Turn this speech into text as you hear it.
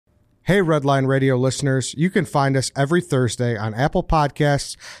Hey, Redline Radio listeners, you can find us every Thursday on Apple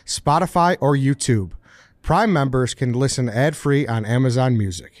Podcasts, Spotify, or YouTube. Prime members can listen ad-free on Amazon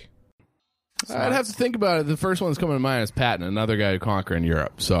Music. I'd have to think about it. The first one that's coming to mind is Patton, another guy who conquered in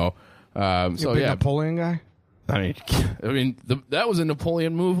Europe. So yeah, Napoleon guy. I mean, that was a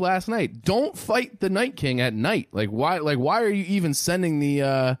Napoleon move last night. Don't fight the Night King at night. Why are you even sending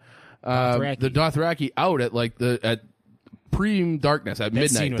the Dothraki out at pre-darkness at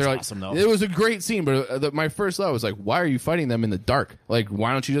midnight? Scene was awesome, though. It was a great scene, but my first thought was why are you fighting them in the dark? Why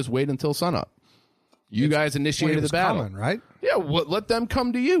don't you just wait until sunup? You guys initiated the battle, coming, right? Yeah, let them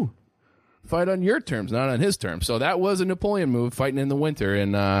come to you. Fight on your terms, not on his terms. So that was a Napoleon move, fighting in the winter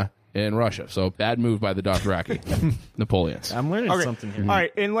in Russia. So bad move by the Dothraki. Napoleons. I'm learning something here. All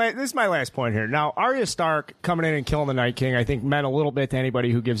right, and this is my last point here. Now, Arya Stark coming in and killing the Night King, I think, meant a little bit to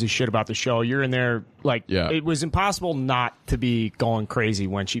anybody who gives a shit about the show. You're in there, It was impossible not to be going crazy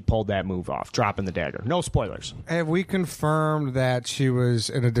when she pulled that move off, dropping the dagger. No spoilers. Have we confirmed that she was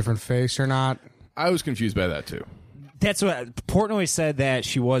in a different face or not? I was confused by that, too. That's what Portnoy said, that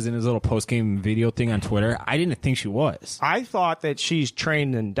she was in his little post-game video thing on Twitter. I didn't think she was. I thought that she's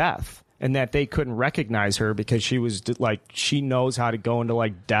trained in death and that they couldn't recognize her because she was she knows how to go into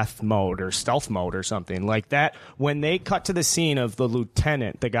death mode or stealth mode or something like that. When they cut to the scene of the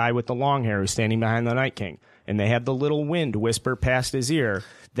lieutenant, the guy with the long hair who's standing behind the Night King, and they have the little wind whisper past his ear,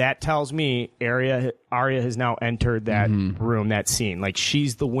 that tells me Arya has now entered that room, that scene.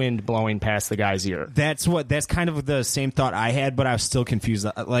 She's the wind blowing past the guy's ear. That's kind of the same thought I had, but I was still confused.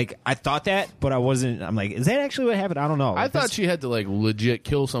 I thought that, but I wasn't. I'm is that actually what happened? I don't know. I thought she had to legit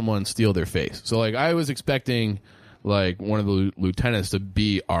kill someone and steal their face. So I was expecting one of the lieutenants to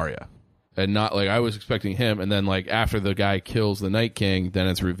be Arya. And not I was expecting him, and then after the guy kills the Night King, then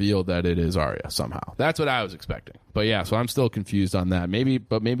it's revealed that it is Arya somehow. That's what I was expecting. But yeah, so I'm still confused on that. Maybe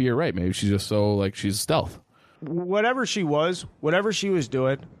you're right. Maybe she's just so she's stealth. Whatever she was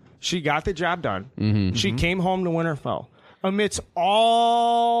doing, she got the job done. Mm-hmm. She came home to Winterfell amidst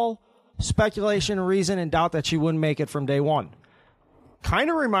all speculation, reason, and doubt that she wouldn't make it from day one.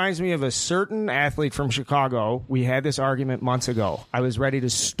 Kind of reminds me of a certain athlete from Chicago. We had this argument months ago. I was ready to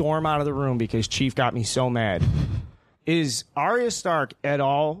storm out of the room because Chief got me so mad. Is Arya Stark at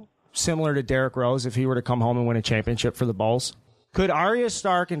all similar to Derrick Rose if he were to come home and win a championship for the Bulls? Could Arya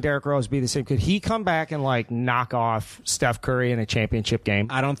Stark and Derrick Rose be the same? Could he come back and knock off Steph Curry in a championship game?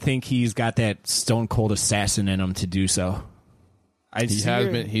 I don't think he's got that stone cold assassin in him to do so.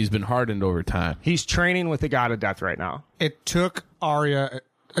 He's been hardened over time. He's training with the God of Death right now. It took Arya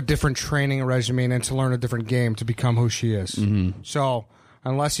a different training regimen and to learn a different game to become who she is. Mm-hmm. So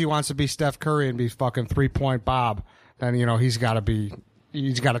unless he wants to be Steph Curry and be fucking 3-point Bob, then he's got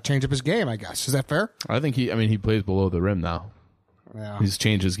to change up his game, I guess. Is that fair? I think he plays below the rim now. Yeah. He's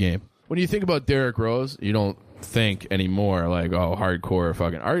changed his game. When you think about Derrick Rose, you don't think anymore hardcore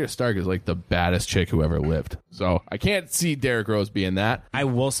fucking Arya Stark is the baddest chick who ever lived. So I can't see Derrick Rose being that. I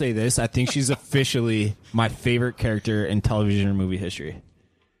will say this. I think she's officially my favorite character in television or movie history.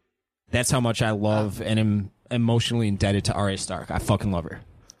 That's how much I love and am emotionally indebted to Arya Stark. I fucking love her.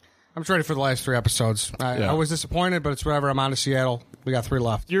 I'm just ready for the last 3 episodes. I was disappointed, but it's whatever. I'm on to Seattle. We got 3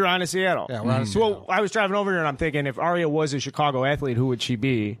 left. You're on to Seattle. Yeah, we're on to Seattle. Well, I was driving over here and I'm thinking, if Arya was a Chicago athlete, who would she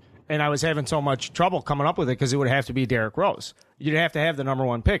be? And I was having so much trouble coming up with it because it would have to be Derrick Rose. You'd have to have the number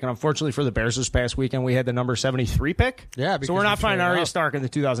 1 pick. And unfortunately for the Bears this past weekend, we had the number 73 pick. Yeah. So we're not finding Arya Stark in the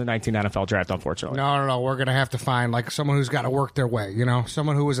 2019 NFL draft, unfortunately. No. We're going to have to find someone who's got to work their way,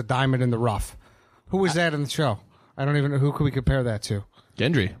 someone who was a diamond in the rough. Who was that in the show? I don't even know. Who could we compare that to?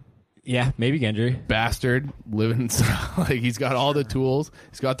 Gendry. Yeah, maybe Gendry. Bastard, living he's got all the tools.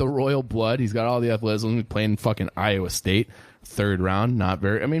 He's got the royal blood. He's got all the athleticism. Playing fucking Iowa State. 3rd round, not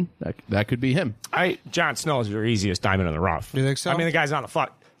very. I mean, that could be him. Jon Snow is your easiest diamond in the rough. You think so? I mean, the guy's on the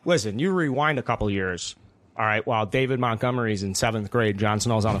fuck. Listen, you rewind a couple years. All right, while David Montgomery's in 7th grade, Jon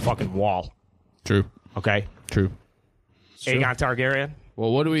Snow's on a fucking wall. True. Okay. True. Aegon Targaryen.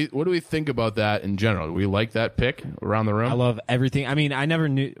 Well, what do we think about that in general? Do we like that pick around the room? I love everything. I mean, I never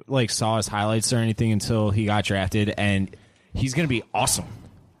saw his highlights or anything until he got drafted, and he's going to be awesome.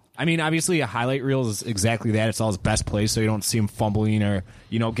 I mean, obviously, a highlight reel is exactly that. It's all his best plays, so you don't see him fumbling or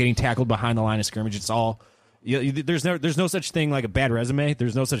getting tackled behind the line of scrimmage. It's all there's no such thing like a bad resume.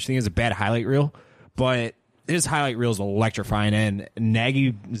 There's no such thing as a bad highlight reel, but his highlight reel is electrifying. And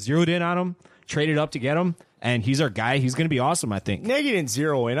Nagy zeroed in on him, traded up to get him, and he's our guy. He's going to be awesome, I think. Nagy didn't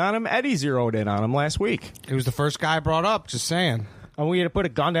zero in on him. Eddie zeroed in on him last week. He was the first guy I brought up. Just saying. And we had to put a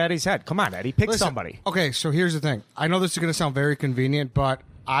gun to Eddie's head. Come on, Eddie, pick somebody. Okay, so here's the thing. I know this is going to sound very convenient, but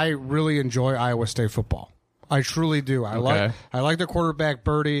I really enjoy Iowa State football. I truly do. I like the quarterback,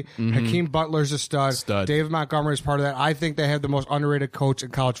 Birdie. Hakeem Butler's a stud. David Montgomery is part of that. I think they have the most underrated coach in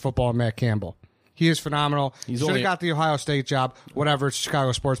college football, Matt Campbell. He is phenomenal. Should have got the Ohio State job. Whatever. It's a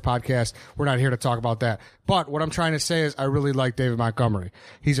Chicago Sports Podcast. We're not here to talk about that. But what I'm trying to say is I really like David Montgomery.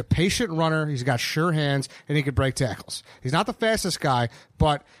 He's a patient runner. He's got sure hands, and he can break tackles. He's not the fastest guy,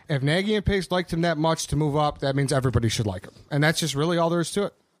 but if Nagy and Pace liked him that much to move up, that means everybody should like him. And that's just really all there is to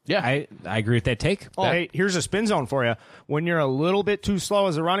it. Yeah, I agree with that take. Oh, hey, here's a spin zone for you. When you're a little bit too slow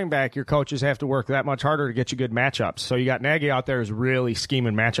as a running back, your coaches have to work that much harder to get you good matchups. So you got Nagy out there who's really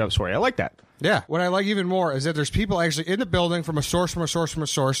scheming matchups for you. I like that. Yeah. What I like even more is that there's people actually in the building from a source,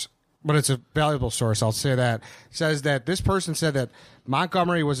 but it's a valuable source, I'll say that, says that this person said that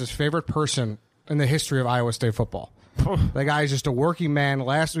Montgomery was his favorite person in the history of Iowa State football. The guy is just a working man,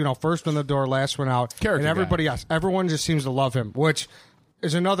 first in the door, last one out. Character and everybody guy. else, everyone just seems to love him, which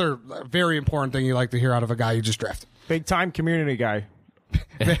is another very important thing you like to hear out of a guy you just drafted. Big time community guy.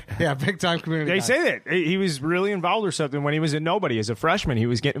 Yeah, big time community They guy. say that. He was really involved or something when he was a nobody. As a freshman, he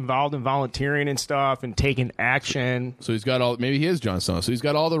was getting involved in volunteering and stuff and taking action. So he's got maybe he is John Snow. So he's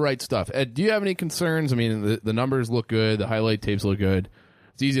got all the right stuff. Ed, do you have any concerns? I mean, the numbers look good. The highlight tapes look good.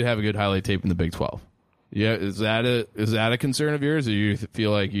 It's easy to have a good highlight tape in the Big 12. Yeah, is that a concern of yours, or you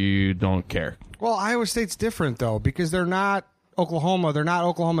feel like you don't care? Well, Iowa State's different, though, because they're not Oklahoma. They're not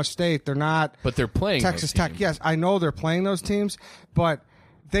Oklahoma State. They're not But they're playing Texas those Tech. teams. Yes, I know they're playing those teams, but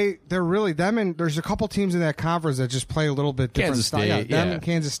they're really them, and there's a couple teams in that conference that just play a little bit different Kansas style. State, Yeah, them yeah. and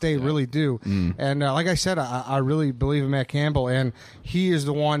Kansas State really do. And like I said, I really believe in Matt Campbell, and he is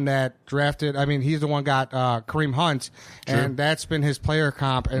the one that drafted. I mean, he's the one got Kareem Hunt, and that's been his player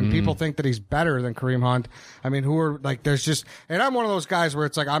comp. And people think that he's better than Kareem Hunt. I mean, who are like? There's just, and I'm one of those guys where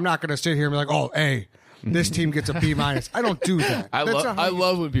it's like I'm not going to sit here and be like, oh, hey. This team gets a B-. I don't do that. I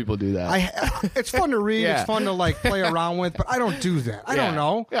love when people do that. It's fun to read. Yeah. It's fun to play around with, but I don't do that. I don't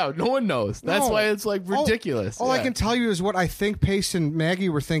know. Yeah, no one knows. That's why it's ridiculous. All I can tell you is what I think Pace and Nagy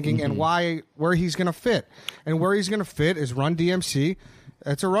were thinking and where he's going to fit. And where he's going to fit is run DMC.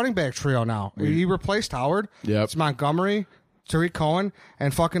 It's a running back trio now. He replaced Howard. Yep. It's Montgomery, Tariq Cohen,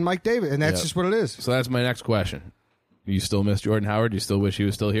 and fucking Mike Davis. And that's just what it is. So that's my next question. You still miss Jordan Howard? You still wish he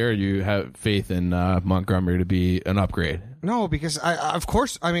was still here? Or do you have faith in Montgomery to be an upgrade? No, because of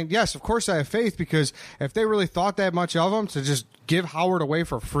course I have faith, because if they really thought that much of him to just give Howard away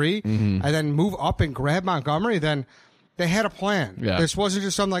for free and then move up and grab Montgomery, then they had a plan. Yeah. This wasn't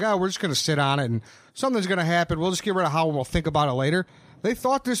just something like, we're just going to sit on it and something's going to happen. We'll just get rid of Howard and we'll think about it later. They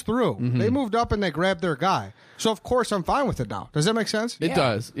thought this through. They moved up and they grabbed their guy. So, of course, I'm fine with it now. Does that make sense? It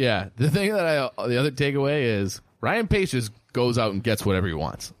does, yeah. The thing that the other takeaway is Ryan Pace just goes out and gets whatever he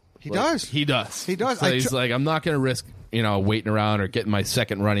wants. He does. He does. So he's like, I'm not going to risk, waiting around or getting my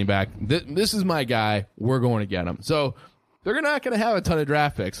second running back. This is my guy. We're going to get him. So they're not going to have a ton of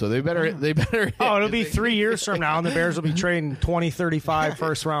draft picks. So they better. Oh, it'll be 3 years from now, and the Bears will be trading 20, 35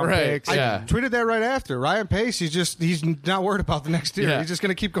 first-round picks. Yeah. I tweeted that right after. Ryan Pace, he's not worried about the next year. Yeah. He's just going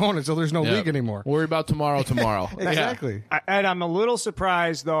to keep going until there's no league anymore. Worry about tomorrow. Exactly. And I'm a little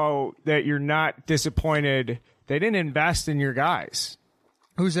surprised, though, that you're not disappointed. They didn't invest in your guys.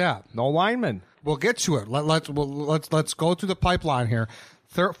 Who's that? No linemen. We'll get to it. Let's go through the pipeline here.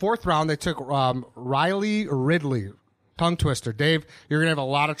 Fourth round, they took Riley Ridley. Tongue twister, Dave. You're gonna have a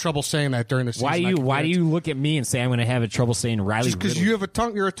lot of trouble saying that during the season. Why do you look at me and say I'm going to have trouble saying Riley? Just because Ridley? you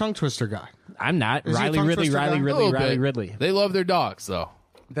have you're a tongue twister guy. I'm not. Is he a Riley tongue Ridley. twister Riley guy? Ridley. Riley Ridley. They love their dogs, though.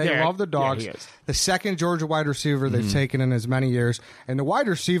 They love the dogs. Yeah, he is. The second Georgia wide receiver they've taken in as many years, and the wide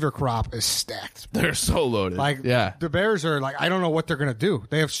receiver crop is stacked. They're so loaded. The Bears are I don't know what they're gonna do.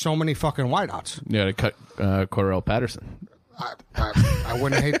 They have so many fucking wideouts. You got to cut Cordell Patterson. I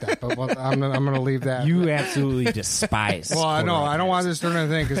wouldn't hate that, but I'm going to leave that. You absolutely despise. Well, I know. I don't want this to turn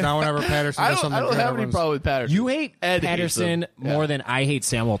into anything, because now whenever Patterson does something, I don't have any problem with Patterson. You hate Ed Patterson more than I hate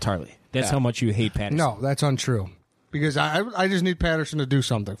Samuel Tarley. That's how much you hate Patterson. No, that's untrue. Because I just need Patterson to do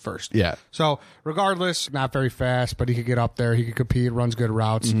something first. Yeah. So regardless, not very fast, but he could get up there. He could compete. Runs good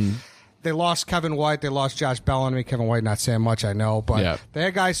routes. They lost Kevin White. They lost Josh Bellamy. Kevin White not saying much, I know, but they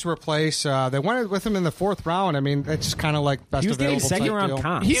had guys to replace. They went with him in the fourth round. I mean, that's kind of like best He was getting available second type round deal.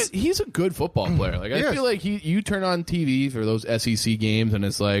 comps. He's a good football player. Like I feel like you turn on TV for those SEC games and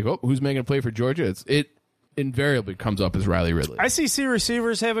it's like, oh, who's making a play for Georgia? It invariably comes up as Riley Ridley. SEC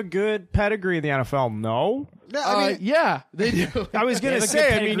receivers have a good pedigree in the NFL. No. Yeah, they do. I was going to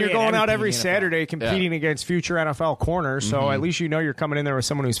say, I mean, you're going out every Saturday competing against future NFL corners, so at least you know you're coming in there with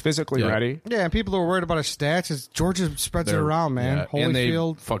someone who's physically ready. Yeah, and people who are worried about his stats, Georgia spreads it around, man. Yeah. And they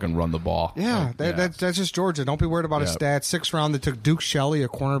Holyfield. fucking run the ball. Yeah, that's just Georgia. Don't be worried about his stats. Sixth round, they took Duke Shelley, a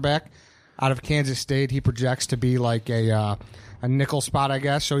cornerback. out of Kansas State. He projects to be like a nickel spot, I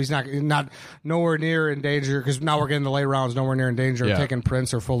guess. So he's not nowhere near in danger, because now we're getting the late rounds, nowhere near in danger of taking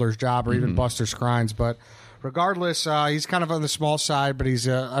Prince or Fuller's job or even Buster Skrines. But regardless, he's kind of on the small side, but he's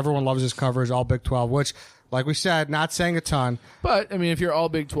everyone loves his coverage, all Big 12, which, like we said, not saying a ton. But, I mean, if you're all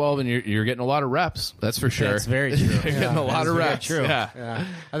Big 12 and you're getting a lot of reps, that's for sure. That's very true. You're getting a lot of reps. True. Yeah. And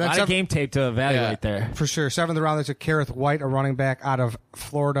A then lot of game tape to evaluate there. for sure. 7th round, there's a Kareth White, a running back out of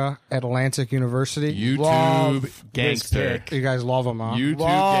Florida Atlantic University. YouTube Love gangster. this pick. You guys love him, huh? YouTube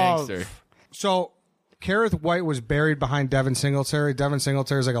Love. gangster. So Kareth White was buried behind Devin Singletary. Devin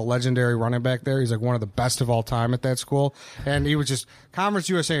Singletary is like a legendary running back there. He's like one of the best of all time at that school. And he was just, Conference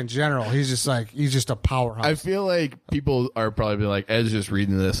USA in general, he's just a powerhouse. I feel like people are probably like, Ed's just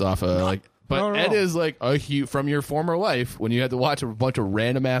reading this off of like, but No. Ed is like from your former life when you had to watch a bunch of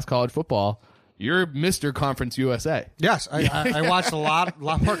random ass college football. You're Mr. Conference USA. Yes, I watched a lot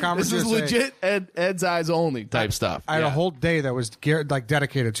more Conference This is USA. legit Ed's eyes only type stuff. I had a whole day that was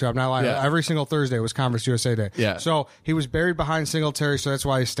dedicated to. I'm not lying. Yeah. Every single Thursday was Conference USA Day. Yeah. So he was buried behind Singletary, so that's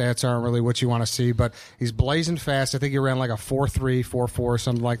why his stats aren't really what you want to see. But he's blazing fast. I think he ran like a 4.3, 4.4,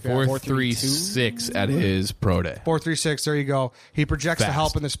 something like that. 4.36 at his pro day. 4.36. There you go. He projects to Fast.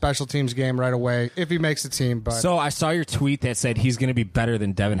 help in the special teams game right away if he makes the team. But So I saw your tweet that said he's going to be better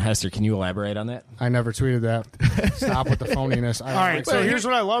than Devin Hester. Can you elaborate on that? I never tweeted that. Stop with the phoniness. All right, so here's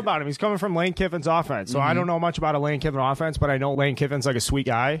what I love about him. He's coming from Lane Kiffin's offense. So I don't know much about a Lane Kiffin offense, but I know Lane Kiffin's like a sweet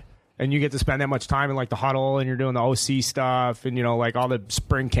guy. And you get to spend that much time in like the huddle, and you're doing the OC stuff, and like all the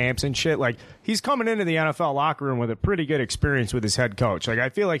spring camps and shit. Like, he's coming into the NFL locker room with a pretty good experience with his head coach. Like, I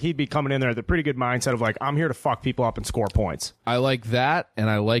feel like he'd be coming in there with a pretty good mindset of like, I'm here to fuck people up and score points. I like that, and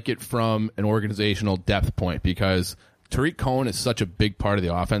I like it from an organizational depth point, because Tariq Cohen is such a big part of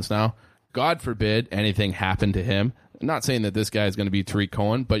the offense now. God forbid anything happened to him. I'm not saying that this guy is going to be Tariq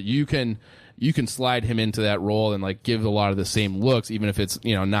Cohen, but you can slide him into that role and like give a lot of the same looks, even if it's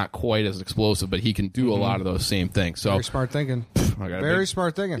not quite as explosive, but he can do a lot of those same things. So Very smart thinking. Very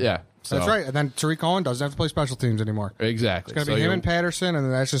smart thinking. Yeah. So, That's right. And then Tariq Cohen doesn't have to play special teams anymore. Exactly. It's going to be him and Patterson,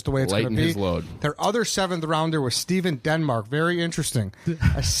 and that's just the way it's going to lighten be. his load. Their other 7th rounder was Steven Denmark. Very interesting.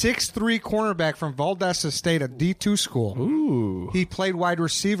 A 6'3" cornerback from Valdosta State, a D2 school. Ooh. He played wide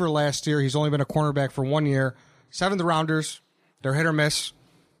receiver last year. He's only been a cornerback for 1 year. 7th rounders, they're hit or miss.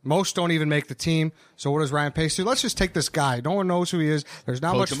 Most don't even make the team. So what does Ryan Pace do? Let's just take this guy. No one knows who he is. There's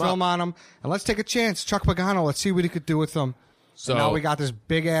not Coach much him film up. on him. And let's take a chance. Chuck Pagano, let's see what he could do with them. So now we got this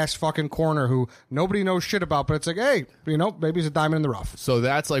big-ass fucking corner who nobody knows shit about, but it's like, hey, maybe he's a diamond in the rough. So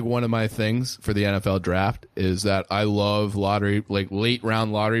that's like one of my things for the NFL draft is that I love lottery, like late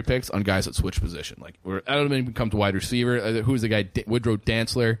round lottery picks on guys that switch position. Like Edelman becomes wide receiver. Who's the guy? Woodrow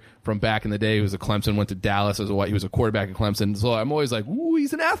Dantzler from back in the day, who was a Clemson, went to Dallas as he was a quarterback at Clemson. So I'm always like, ooh,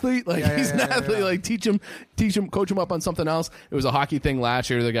 he's an athlete. Like he's an athlete. Yeah. Like teach him, coach him up on something else. It was a hockey thing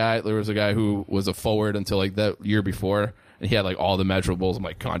last year. There was a guy who was a forward until like that year before. And he had like all the measurables. I'm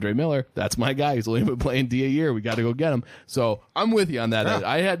like, Condre Miller, that's my guy. He's only been playing D a year. We got to go get him. So I'm with you on that. Yeah.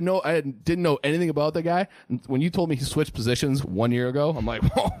 I didn't know anything about the guy. And when you told me he switched positions 1 year ago, I'm like,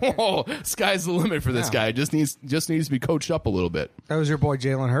 whoa, sky's the limit for this guy. Just needs to be coached up a little bit. That was your boy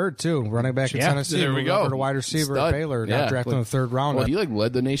Jalen Hurd, too, running back in Tennessee. There we moved go. over to wide receiver Stud. at Baylor. Got drafted in the 3rd round. Well, he like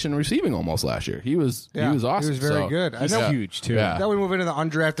led the nation in receiving almost last year. He was awesome. He was very good. He's huge, too. Yeah. Then we move into the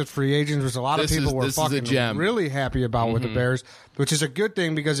undrafted free agents, which a lot of people were this is a fucking gem. really happy about with the Bears, which is a good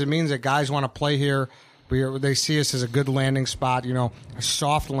thing because it means that guys want to play here. They see us as a good landing spot, a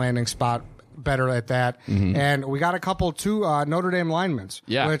soft landing spot, better at that. And we got a couple, two Notre Dame linemen.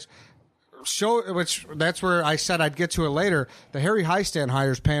 Yeah. Which that's where I said I'd get to it later. The Harry Highstand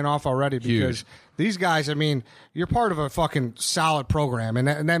hire is paying off already because these guys, you're part of a fucking solid program, and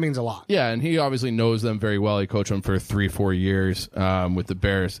that means a lot. Yeah, and he obviously knows them very well. He coached them for 3-4 years with the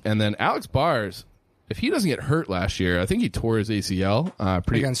Bears. And then Alex Bars, if he doesn't get hurt last year, I think he tore his ACL.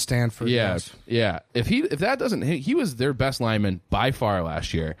 Against Stanford. Yeah, yes. yeah. If that doesn't, he was their best lineman by far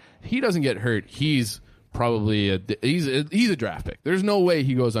last year. If he doesn't get hurt, he's probably he's a draft pick. There's no way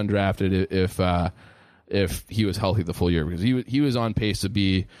he goes undrafted if he was healthy the full year, because he was on pace to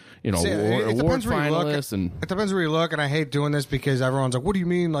be award finalist. And it depends where you look, and I hate doing this because everyone's like, what do you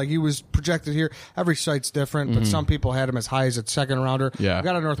mean? Like, he was projected here. Every site's different, but some people had him as high as a 2nd rounder. Yeah. We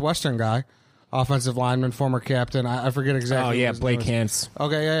got a Northwestern guy, offensive lineman, former captain. I forget exactly. Oh, yeah, what his Blake name is. Hance.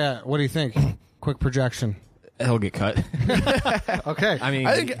 Okay, yeah. What do you think? Quick projection. He'll get cut. Okay.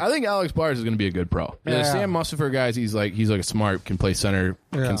 I think Alex Bars is going to be a good pro. Yeah. Sam Mustipher, guys, he's like a smart, can play center,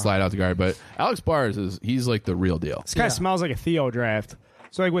 can slide out the guard. But Alex Bars he's like the real deal. This guy smells like a Theo draft.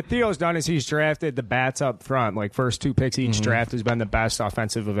 So, like, what Theo's done is he's drafted the bats up front. Like, first 2 picks each draft has been the best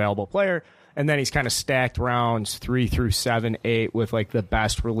offensive available player. And then he's kind of stacked rounds 3 through 7, 8 with, like, the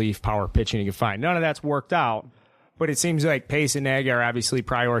best relief power pitching you can find. None of that's worked out. But it seems like Pace and Nagy are obviously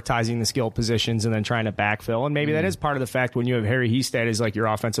prioritizing the skill positions and then trying to backfill. And maybe that is part of the fact when you have Harry Hestad as like your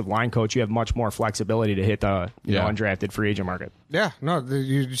offensive line coach, you have much more flexibility to hit the you know, undrafted free agent market. Yeah, no,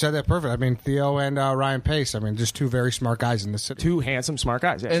 you said that perfect. I mean, Theo and Ryan Pace, I mean, just 2 very smart guys in the city. 2 handsome, smart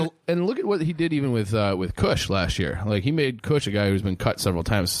guys. Yeah. And look at what he did even with Cush last year. Like, he made Cush, a guy who's been cut several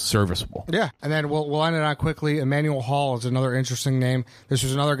times, serviceable. Yeah, and then we'll end it on quickly. Emmanuel Hall is another interesting name. This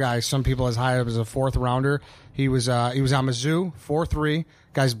was another guy some people as high up as a 4th rounder. He was on Mizzou, 4.3.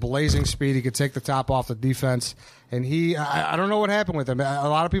 Guy's blazing speed. He could take the top off the defense. And I don't know what happened with him. A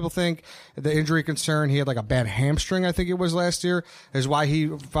lot of people think the injury concern, he had like a bad hamstring, I think it was last year, is why he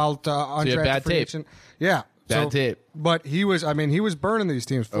felt undrafted bad free tape. agent. Yeah. Bad tape. But he was burning these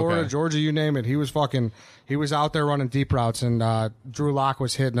teams. Florida, Georgia, you name it. He was out there running deep routes, and Drew Lock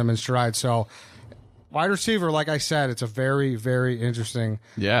was hitting him in stride. So, wide receiver, like I said, it's a very, very interesting.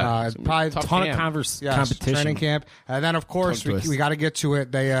 Probably a ton of competition. Training camp. And then, of course, we got to get to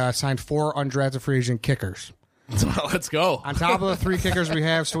it. They signed 4 undrafted free agent kickers. Let's go. On top of the 3 kickers we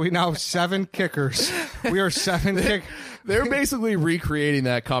have, so we now have 7 kickers. We are 7 kickers. They're basically recreating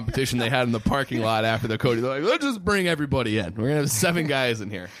that competition they had in the parking lot after the Cody. They're like, let's just bring everybody in. We're going to have 7 guys in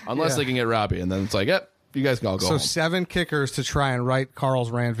here, unless they can get Robbie. And then it's like, yep. You guys all go home. 7 kickers to try and write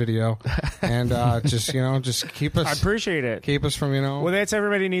Carl's rant video, and just keep us. I appreciate it. Keep us from Well, that's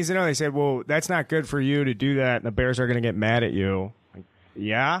everybody needs to know. They said, well, that's not good for you to do that, and the Bears are going to get mad at you. Like,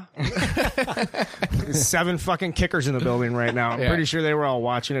 yeah, there's 7 fucking kickers in the building right now. I'm pretty sure they were all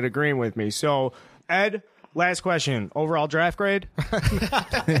watching it, agreeing with me. So, Ed, last question: overall draft grade?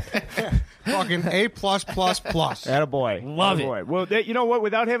 Fucking A++++. Attaboy. Love it. Well, you know what?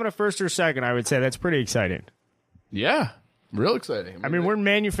 Without having a first or second, I would say that's pretty exciting. Yeah. Real exciting. I mean, we're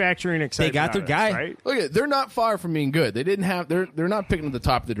manufacturing excitement. They got their guy. Right? Look at, they're not far from being good. They didn't have they're not picking at the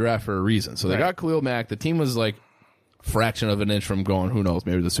top of the draft for a reason. So they got Khalil Mack. The team was like a fraction of an inch from going, who knows,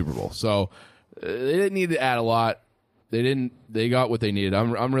 maybe the Super Bowl. So they didn't need to add a lot. They got what they needed.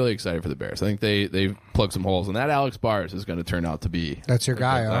 I'm really excited for the Bears. I think they plugged some holes, and that Alex Bars is going to turn out to be that's your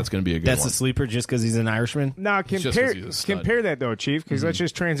guy. That's going to be a good That's one. a sleeper just because he's an Irishman. Now compare that though, Chief, because let's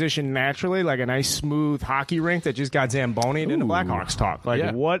just transition naturally, like a nice smooth hockey rink that just got zambonied into Blackhawks talk.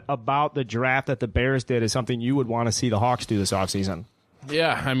 Like, what about the draft that the Bears did is something you would want to see the Hawks do this offseason?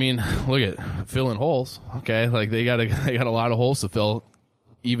 Yeah, I mean, look at filling holes. Okay, like they got a lot of holes to fill.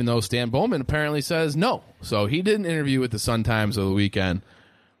 Even though Stan Bowman apparently says no. So he did an interview with the Sun-Times over the weekend,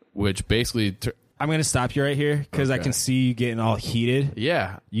 which basically... I'm going to stop you right here because I can see you getting all heated.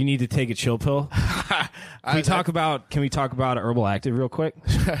 Yeah. You need to take a chill pill. Can we talk about Herbal Active real quick?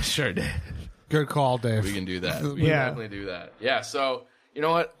 Sure, Dave. Good call, Dave. We can do that. We can definitely do that. Yeah, so, you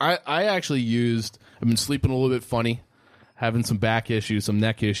know what? I actually I've been sleeping a little bit funny, having some back issues, some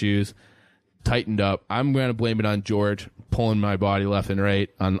neck issues, tightened up. I'm going to blame it on George pulling my body left and right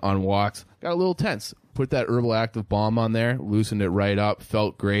on walks. Got a little tense. Put that Herbal Active balm on there, loosened it right up,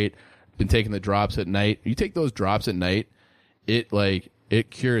 felt great. Been taking the drops at night. You take those drops at night, it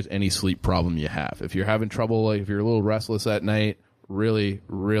cures any sleep problem you have. If you're having trouble, like if you're a little restless at night, really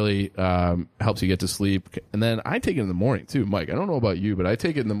helps you get to sleep. And then I take it in the morning too, Mike. I don't know about you, but I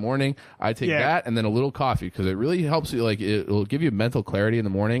take it in the morning. I take that and then a little coffee because it really helps you. Like it'll give you mental clarity in the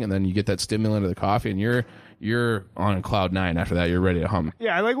morning, and then you get that stimulant of the coffee, and you're on cloud 9 after that. You're ready to hum.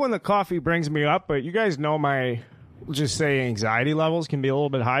 Yeah, I like when the coffee brings me up, but you guys know my, just say, anxiety levels can be a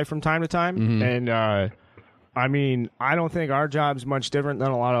little bit high from time to time. And, I mean, I don't think our job's much different than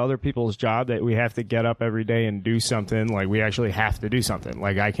a lot of other people's job, that we have to get up every day and do something. Like, we actually have to do something.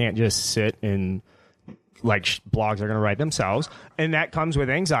 Like, I can't just sit and, like, blogs are going to write themselves. And that comes with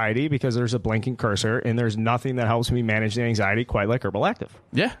anxiety because there's a blinking cursor, and there's nothing that helps me manage the anxiety quite like Herbal Active.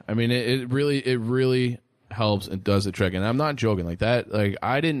 Yeah, I mean, it really helps and does the trick. And I'm not joking like that. Like,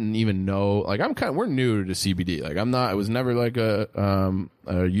 I didn't even know, like, we're new to CBD. Like, I was never like a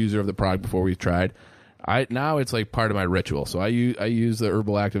user of the product before we tried. Now it's like part of my ritual. So I use the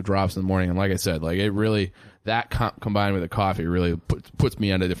Herbal Active drops in the morning. And like I said, like it really, that combined with the coffee really puts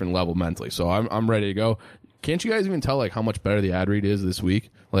me on a different level mentally. So I'm ready to go. can't you guys even tell like how much better the ad read is this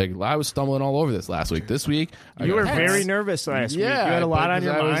week? Like I was stumbling all over this last week. This week you were very nervous last week. You had a lot on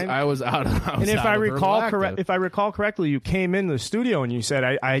your mind. I was out. And if I recall correctly, you came in the studio and you said,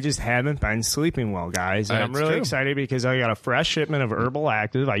 "I just haven't been sleeping well, guys." And I'm really excited because I got a fresh shipment of Herbal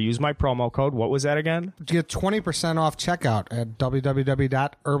Active. I used my promo code. What was that again? Get 20% off checkout at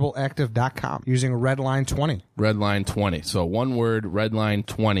www.herbalactive.com using Redline 20. Redline 20. So one word, Redline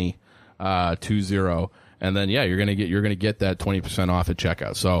 20, 20. And then you're gonna get that 20% off at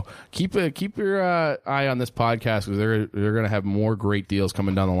checkout. So keep your eye on this podcast because they're gonna have more great deals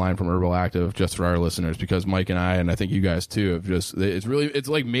coming down the line from Herbal Active just for our listeners, because Mike and I think you guys too have it's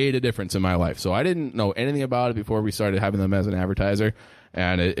like made a difference in my life. So I didn't know anything about it before we started having them as an advertiser,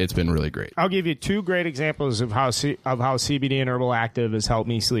 and it's been really great. I'll give you two great examples of how CBD and Herbal Active has helped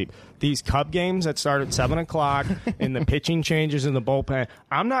me sleep. These Cub games that start at 7 o'clock and the pitching changes in the bullpen,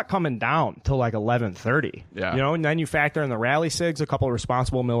 I'm not coming down till like 11:30. Yeah. You know, and then you factor in the rally cigs, a couple of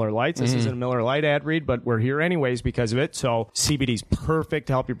responsible Miller Lights. This isn't a Miller Light ad read, but we're here anyways because of it. So CBD's perfect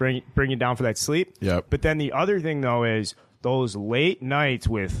to help you bring you down for that sleep. Yep. But then the other thing though is those late nights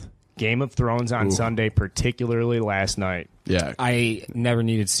with Game of Thrones on Sunday, particularly last night. Yeah. I never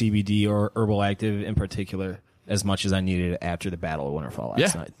needed CBD or Herbal Active in particular as much as I needed it after the Battle of Winterfell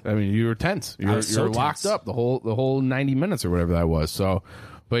last night. I mean, you were tense. You were locked up the whole 90 minutes or whatever that was. So,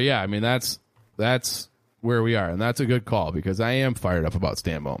 but yeah, I mean, that's where we are, and that's a good call because I am fired up about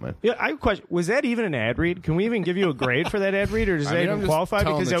Stan Bowman. Yeah, I have a question. Was that even an ad read? Can we even give you a grade for that ad read, or does that even qualify?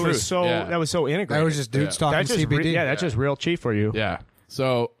 Because that was so integrated. That was just dudes talking CBD. That's just real cheap for you. Yeah.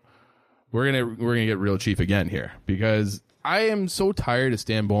 So we're gonna get real cheap again here because I am so tired of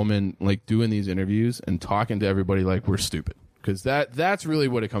Stan Bowman like doing these interviews and talking to everybody like we're stupid, because that's really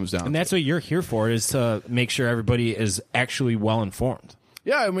what it comes down to. And that's what you're here for, is to make sure everybody is actually well informed.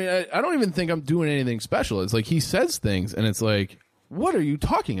 Yeah, I mean, I don't even think I'm doing anything special. It's like he says things, and it's like, what are you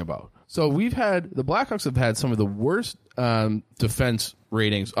talking about? So the Blackhawks have had some of the worst defense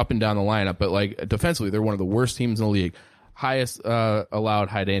ratings up and down the lineup, but like defensively, they're one of the worst teams in the league. Highest allowed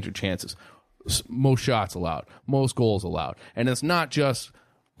high danger chances, most shots allowed, most goals allowed, and it's not just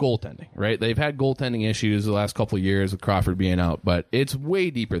goaltending, right? They've had goaltending issues the last couple of years with Crawford being out, but it's way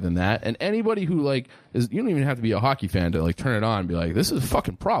deeper than that. And anybody who you don't even have to be a hockey fan to like turn it on and be like, this is a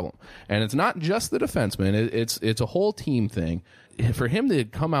fucking problem. And it's not just the defenseman; it's a whole team thing. For him to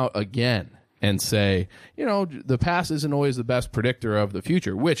come out again and say, the past isn't always the best predictor of the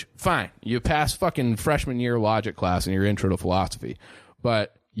future, which fine, you pass fucking freshman year logic class in your intro to philosophy,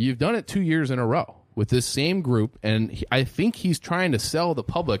 but you've done it 2 years in a row with this same group, and I think he's trying to sell the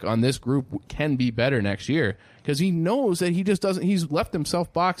public on this group can be better next year because he knows that he just doesn't. He's left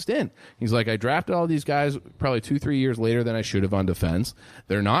himself boxed in. He's like, I drafted all these guys probably 2-3 years later than I should have on defense.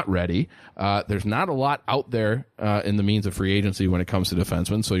 They're not ready. There's not a lot out there in the means of free agency when it comes to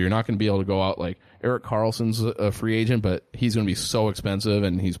defensemen, so you're not going to be able to go out like Erik Karlsson's a free agent, but he's going to be so expensive,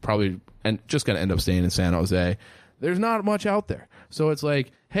 and he's probably just going to end up staying in San Jose. There's not much out there. So it's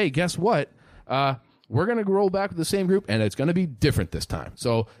like, hey, guess what? We're going to roll back with the same group, and it's going to be different this time.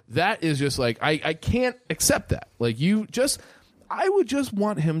 So that is just like, I can't accept that. Like I would just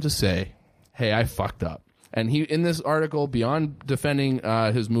want him to say, hey, I fucked up. And he, in this article, beyond defending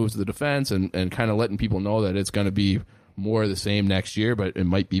his moves to the defense and kind of letting people know that it's going to be more of the same next year, but it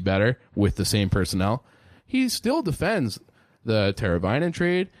might be better with the same personnel, he still defends the Teravainen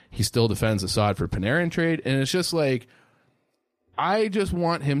trade. He still defends the Saad for Panarin trade. And it's just like, I just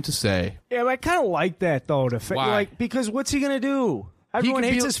want him to say, yeah, but I kind of like that though. Why? Because what's he gonna do? Everyone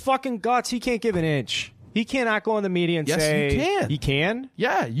hates his fucking guts. He can't give an inch. He cannot go on the media and say, yes, he can. He can?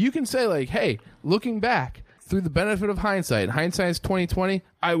 Yeah, you can say like, hey, looking back through the benefit of hindsight, hindsight's 2020.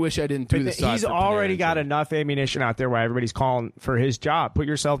 I wish I didn't do this. He's already got enough ammunition out there where everybody's calling for his job. Put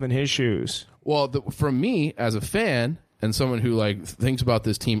yourself in his shoes. Well, from me as a fan and someone who like thinks about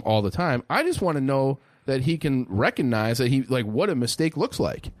this team all the time, I just want to know that he can recognize that he like what a mistake looks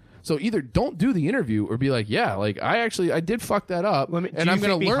like. So either don't do the interview or be like, yeah, like I did fuck that up, and I'm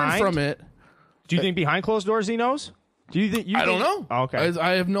going to learn from it. Do you think behind closed doors he knows? Do you think? I don't know. Oh, okay,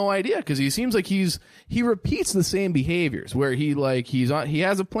 I have no idea because he seems like he repeats the same behaviors where he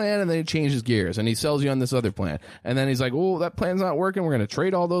has a plan and then he changes gears and he sells you on this other plan and then he's like, oh, that plan's not working. We're going to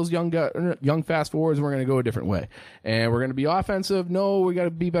trade all those young fast forwards. We're going to go a different way and we're going to be offensive. No, we got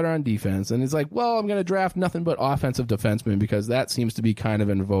to be better on defense. And it's like, well, I'm going to draft nothing but offensive defensemen because that seems to be kind of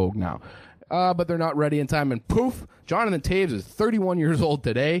in vogue now. But they're not ready in time, and poof, Jonathan Toews is 31 years old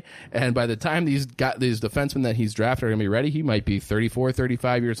today, and by the time these defensemen that he's drafted are going to be ready, he might be 34,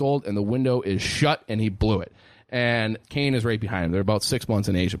 35 years old, and the window is shut, and he blew it. and Kane is right behind him. They're about 6 months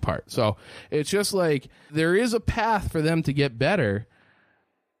in age apart. So it's just like there is a path for them to get better,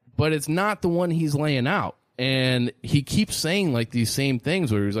 but it's not the one he's laying out. And he keeps saying like these same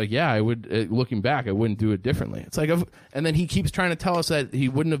things where he's like, yeah, I would, looking back, I wouldn't do it differently. It's like, and then he keeps trying to tell us that he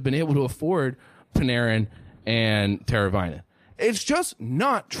wouldn't have been able to afford Panarin and Teravainen. It's just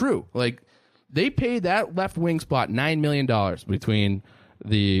not true. Like, they paid that left wing spot $9 million between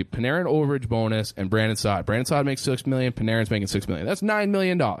the Panarin overage bonus and Brandon Saad. Brandon Saad makes $6 million, Panarin's making $6 million. That's $9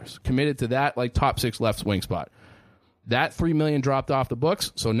 million committed to that like top 6 left wing spot. That $3 million dropped off the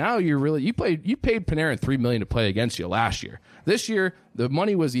books. So now you paid Panarin $3 million to play against you last year. This year, the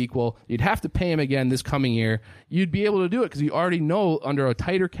money was equal. You'd have to pay him again this coming year. You'd be able to do it because you already know under a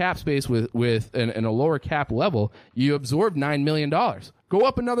tighter cap space with and a lower cap level, you absorbed $9 million. Go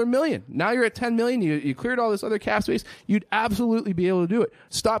up another $1 million. Now you're at $10 million. You cleared all this other cap space. You'd absolutely be able to do it.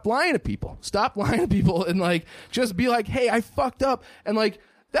 Stop lying to people. Stop lying to people and like just be like, hey, I fucked up. And like,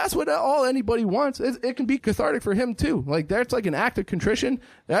 that's what all anybody wants. It can be cathartic for him too. Like that's like an act of contrition.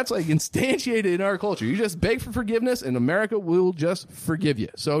 That's like instantiated in our culture. You just beg for forgiveness, and America will just forgive you.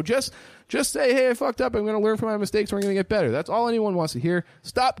 So just say, hey, I fucked up. I'm going to learn from my mistakes. We're going to get better. That's all anyone wants to hear.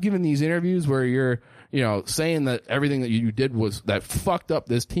 Stop giving these interviews where you're, saying that everything that you did that fucked up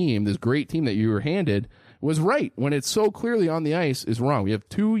this team, this great team that you were handed, was right when it's so clearly on the ice is wrong. We have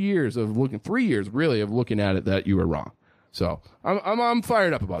 3 years really of looking at it that you were wrong. So I'm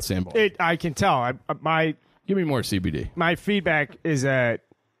fired up about Sam Bowman. I can tell. Give me more CBD. My feedback is that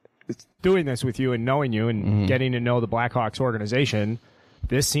doing this with you and knowing you and getting to know the Blackhawks organization,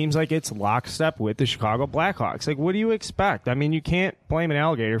 this seems like it's lockstep with the Chicago Blackhawks. Like, what do you expect? I mean, you can't blame an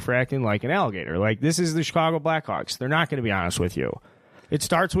alligator for acting like an alligator. Like, this is the Chicago Blackhawks. They're not going to be honest with you. It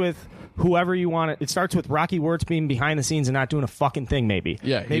starts with whoever you want it. It starts with Rocky Wirtz being behind the scenes and not doing a fucking thing, maybe.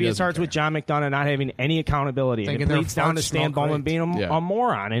 Yeah, maybe it starts with John McDonough not having any accountability. And it bleeds down to Stan Bowman being a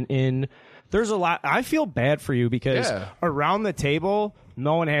moron. And there's a lot. I feel bad for you because around the table,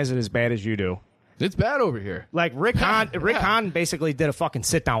 no one has it as bad as you do. It's bad over here. Like Rick Hahn basically did a fucking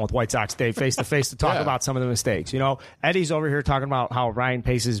sit down with White Sox Dave face to face to talk about some of the mistakes. Eddie's over here talking about how Ryan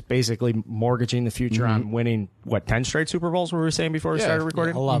Pace is basically mortgaging the future on winning 10 straight Super Bowls. What were we saying before we started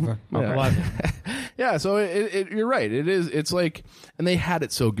recording? 11. Yeah. 11. Yeah, so you're right. It is. It's like, and they had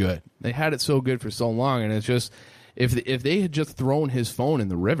it so good. They had it so good for so long, and it's just. If they had just thrown his phone in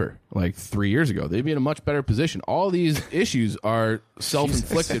the river like 3 years ago, they'd be in a much better position. All these issues are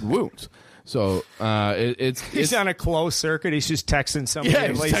self-inflicted wounds. So he's on a closed circuit. He's just texting somebody. Yeah,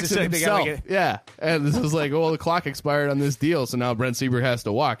 he's texting himself. Yeah, and this is like, the clock expired on this deal, so now Brent Seabrook has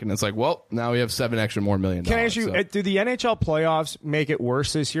to walk, and it's like, well, now we have $7 extra million. Can I ask you, do the NHL playoffs make it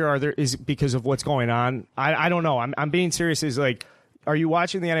worse this year? Is it because of what's going on? I don't know. I'm being serious. Is like, are you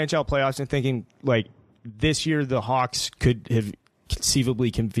watching the NHL playoffs and thinking like this year the Hawks could have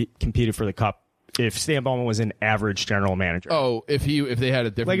conceivably competed for the Cup if Stan Bowman was an average general manager? Oh, if they had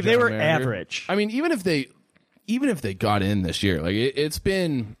a different, like if they were manager. average. I mean, even if they got in this year, like it's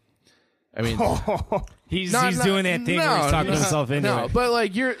been. I mean, he's doing that thing where he's talking himself into it. But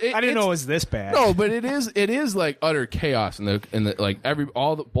like I didn't know it was this bad. No, but it is like utter chaos in the like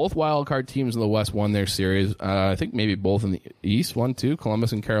both wild card teams in the West won their series. I think maybe both in the East won too,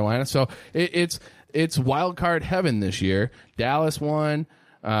 Columbus and Carolina. So it's wild card heaven this year. Dallas won.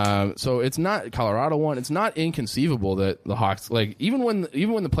 So it's not Colorado won. It's not inconceivable that the Hawks, like even when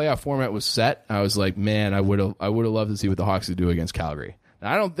the playoff format was set, I was like, man, I would have loved to see what the Hawks would do against Calgary.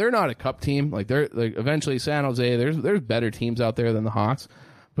 They're not a cup team. Like they're like eventually San Jose. There's better teams out there than the Hawks.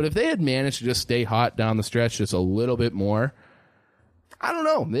 But if they had managed to just stay hot down the stretch just a little bit more, I don't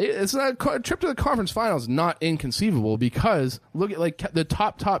know. It's not a trip to the conference finals. Not inconceivable because look at like the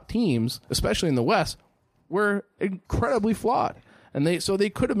top teams, especially in the West, were incredibly flawed, and they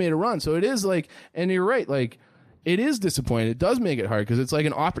could have made a run. So it is like, and you're right, like. It is disappointing. It does make it hard because it's like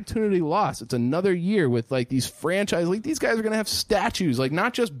an opportunity loss. It's another year with like these franchise, like these guys are going to have statues, like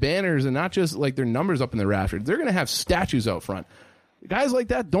not just banners and not just like their numbers up in the rafters. They're going to have statues out front. Guys like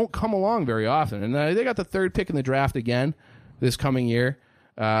that don't come along very often. And they got the 3rd pick in the draft again this coming year,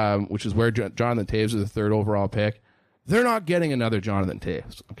 which is where Jonathan Taves is the 3rd overall pick. They're not getting another Jonathan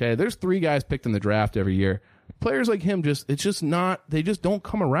Taves. Okay. There's 3 guys picked in the draft every year. Players like him they just don't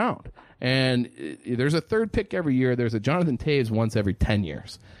come around. And there's a 3rd pick every year. There's a Jonathan Taves once every 10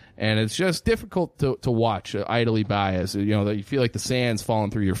 years. And it's just difficult to watch idly by as, you feel like the sand's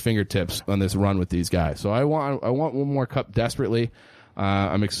falling through your fingertips on this run with these guys. So I want one more cup desperately.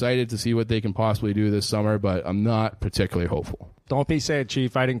 I'm excited to see what they can possibly do this summer, but I'm not particularly hopeful. Don't be sad,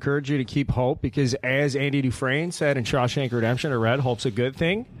 Chief. I'd encourage you to keep hope because as Andy Dufresne said in Shawshank Redemption, a red hope's a good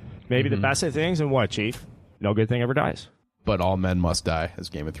thing. Maybe the best of things. And what, Chief? no good thing ever dies. But all men must die, as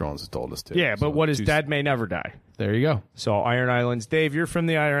Game of Thrones has told us to. Yeah, but So, what is dead may never die. There you go. So Iron Islands. Dave, you're from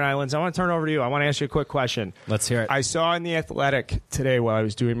the Iron Islands. I want to turn over to you. I want to ask you a quick question. Let's hear it. I saw in The Athletic today while I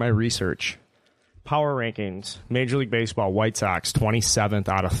was doing my research, power rankings, Major League Baseball, White Sox, 27th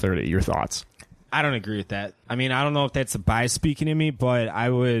out of 30. Your thoughts? I don't agree with that. I mean, I don't know if that's a bias speaking to me, but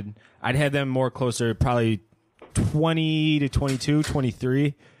I'd have them more closer, probably 20 to 22,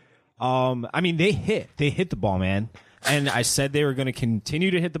 23. I mean, they hit the ball, man. And I said they were going to continue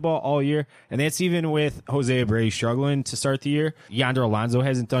to hit the ball all year. And that's even with Jose Abreu struggling to start the year. Yonder Alonso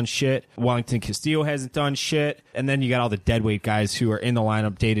hasn't done shit. Wellington Castillo hasn't done shit. And then you got all the deadweight guys who are in the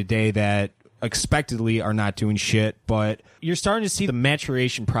lineup day to day that expectedly are not doing shit. But you're starting to see the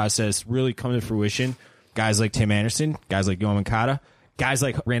maturation process really come to fruition. Guys like Tim Anderson, guys like Yoan Moncada, guys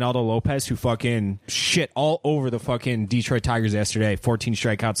like Reynaldo Lopez, who fucking shit all over the fucking Detroit Tigers yesterday. 14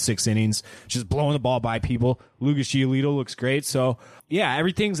 strikeouts, 6 innings, just blowing the ball by people. Lucas Giolito looks great. So, yeah,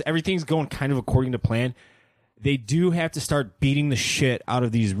 everything's going kind of according to plan. They do have to start beating the shit out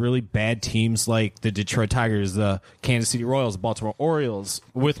of these really bad teams like the Detroit Tigers, the Kansas City Royals, the Baltimore Orioles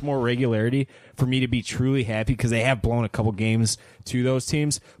with more regularity for me to be truly happy, because they have blown a couple games to those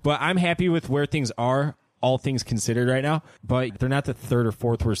teams. But I'm happy with where things are, all things considered right now, but they're not the third or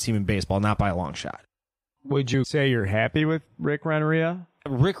fourth worst team in baseball, not by a long shot. Would you say you're happy with Rick Renteria?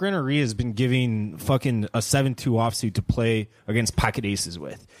 Rick Renteria has been giving fucking a 7-2 offsuit to play against pocket aces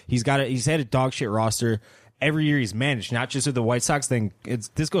with. He's had a dog shit roster every year he's managed, not just with the White Sox thing.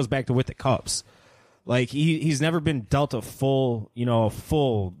 This goes back to with the Cubs. Like he's never been dealt a full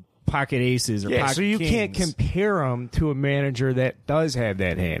pocket aces or pocket so you kings. can't compare him to a manager that does have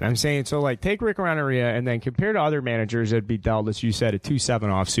that hand. I'm saying, so like take Rick Renteria and then compare to other managers that'd be dealt, as you said, a 2-7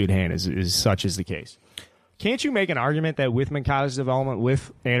 offsuit hand is such is the case. Can't you make an argument that with Moncada's development,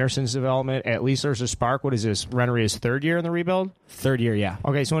 with Anderson's development, at least there's a spark? What is this, Renteria's third year in the rebuild? Third year, yeah.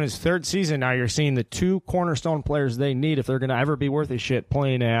 Okay, so in his third season now, you're seeing the two cornerstone players they need if they're going to ever be worth a shit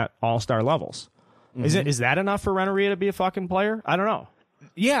playing at all-star levels. Mm-hmm. Is that enough for Renteria to be a fucking player? I don't know.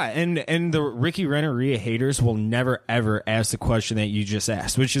 Yeah, and the Ricky Renteria haters will never, ever ask the question that you just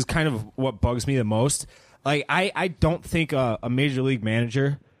asked, which is kind of what bugs me the most. Like, I don't think a major league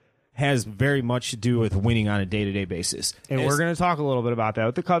manager has very much to do with winning on a day-to-day basis. And we're going to talk a little bit about that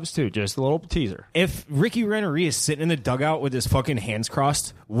with the Cubs, too. Just a little teaser. If Ricky Renteria is sitting in the dugout with his fucking hands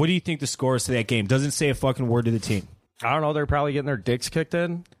crossed, what do you think the score is to that game? Doesn't say a fucking word to the team. I don't know. They're probably getting their dicks kicked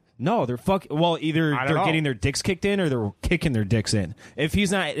in. No, they're either they're getting their dicks kicked in or they're kicking their dicks in. If he's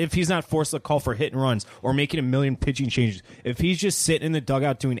not forced to call for hit and runs or making a million pitching changes, if he's just sitting in the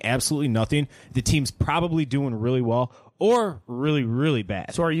dugout doing absolutely nothing, the team's probably doing really well or really, really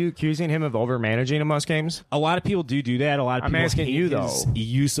bad. So are you accusing him of over-managing in most games? A lot of people do that. A lot of people I'm asking hate you, though. his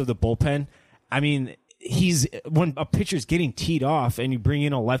use of the bullpen. I mean, when a pitcher's getting teed off and you bring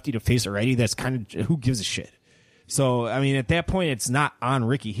in a lefty to face a righty, that's kind of, who gives a shit? So, I mean, at that point, it's not on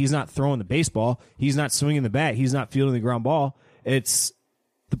Ricky. He's not throwing the baseball. He's not swinging the bat. He's not fielding the ground ball. It's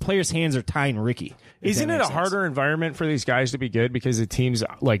the player's hands are tying Ricky. Isn't it a harder environment for these guys to be good because the team's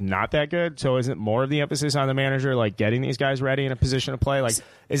like not that good? So isn't more of the emphasis on the manager, like getting these guys ready in a position to play? Like,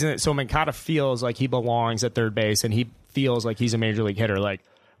 isn't it so Moncada feels like he belongs at third base and he feels like he's a major league hitter? Like,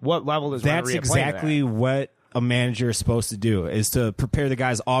 what level does that's Renteria exactly what a manager is supposed to do, is to prepare the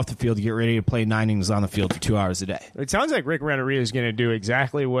guys off the field to get ready to play 9 innings on the field for 2 hours a day. It sounds like Rick Renteria is going to do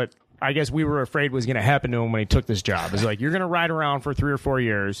exactly what I guess we were afraid was going to happen to him when he took this job. It's like, you're going to ride around for 3 or 4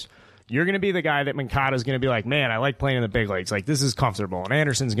 years. You're going to be the guy that Moncada is going to be like, man, I like playing in the big leagues. Like, this is comfortable. And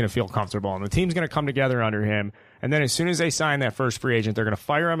Anderson's going to feel comfortable. And the team's going to come together under him. And then as soon as they sign that first free agent, they're going to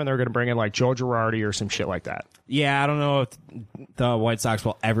fire him and they're going to bring in like Joe Girardi or some shit like that. Yeah, I don't know if the White Sox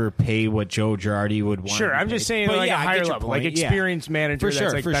will ever pay what Joe Girardi would want. Sure, I'm just saying, but like yeah, a higher level, like experienced manager for sure,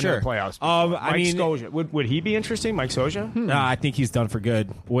 that's like for been sure. in the playoffs. I mean, Scotia. Would he be interesting, Mike Scotia? No, I think he's done for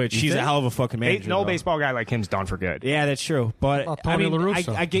good, which he's a hell of a fucking manager. No though. baseball guy like him's done for good. Yeah, that's true. But Tony I mean, La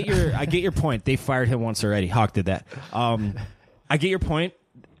Russa. I get your point. They fired him once already. Hawk did that. I get your point.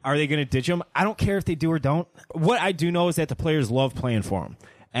 Are they going to ditch him? I don't care if they do or don't. What I do know is that the players love playing for him.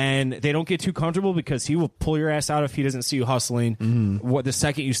 And they don't get too comfortable because he will pull your ass out if he doesn't see you hustling what the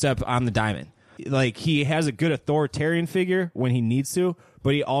second you step on the diamond. Like, he has a good authoritarian figure when he needs to,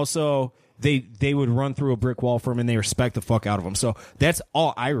 but he also, they would run through a brick wall for him and they respect the fuck out of him. So that's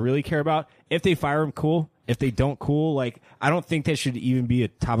all I really care about. If they fire him, cool. If they don't, cool. Like, I don't think that should even be a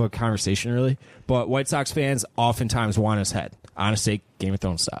topic of conversation, really. But White Sox fans oftentimes want his head. Honest sake, Game of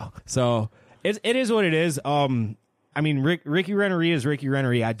Thrones style. So it is what it is. I mean, Ricky Renteria is Ricky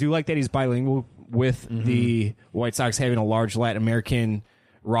Renteria. I do like that he's bilingual with the White Sox having a large Latin American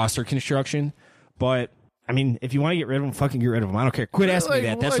roster construction. But I mean, if you want to get rid of him, fucking get rid of him. I don't care. Quit asking me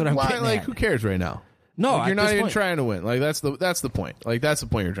that. That's what I'm getting at. Who cares right now? No, you're not even point. trying to win. Like that's the point. Like that's the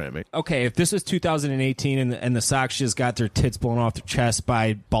point you're trying to make. Okay, if this was 2018 and the Sox just got their tits blown off their chest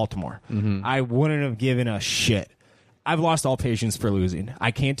by Baltimore, I wouldn't have given a shit. I've lost all patience for losing.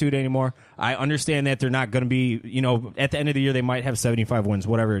 I can't do it anymore. I understand that they're not going to be, at the end of the year they might have 75 wins,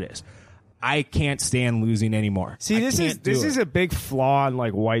 whatever it is. I can't stand losing anymore. See, this is a big flaw in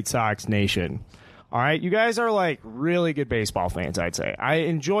like White Sox Nation. All right, you guys are like really good baseball fans, I'd say. I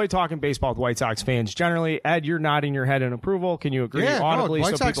enjoy talking baseball with White Sox fans. Generally, Ed, you're nodding your head in approval. Can you agree audibly?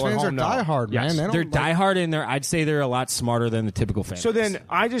 White Sox fans are diehard, man. Yes. They're diehard, and I'd say they're a lot smarter than the typical fan. So then,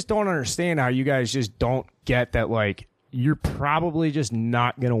 I just don't understand how you guys just don't get that. Like, you're probably just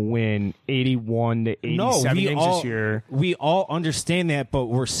not going to win 81 to 87 games this year. We all understand that, but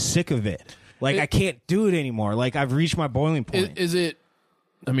we're sick of it. Like, I can't do it anymore. Like, I've reached my boiling point. Is it?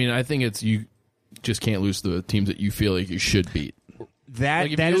 I mean, I think it's you. Just can't lose to the teams that you feel like you should beat. That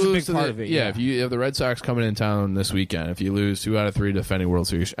is a big part of it. Yeah, if you have the Red Sox coming in town this weekend, if you lose 2 out of 3 defending World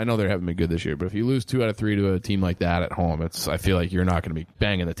Series, I know they haven't been good this year, but if you lose 2 out of 3 to a team like that at home, I feel like you're not going to be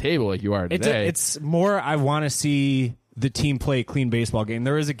banging the table like you are today. It's more I want to see the team play a clean baseball game.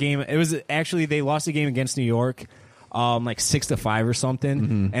 There was a game. It was actually they lost a game against New York. Like 6-5 or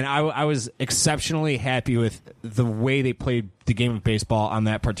something, and I was exceptionally happy with the way they played the game of baseball on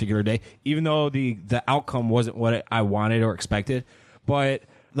that particular day, even though the outcome wasn't what I wanted or expected. But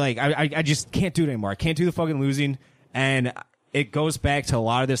like I just can't do it anymore. I can't do the fucking losing, and it goes back to a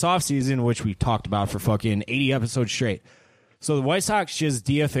lot of this offseason, which we talked about for fucking 80 episodes straight. So the White Sox just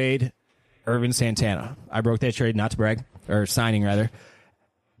DFA'd Irvin Santana. I broke that trade, not to brag, or signing rather.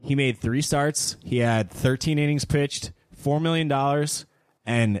 He made 3 starts. He had 13 innings pitched, $4 million,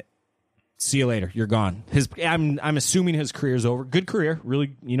 and see you later. You're gone. I'm assuming his career's over. Good career,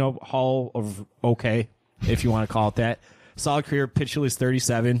 really. Hall of okay, if you want to call it that. Solid career. Pitched till he's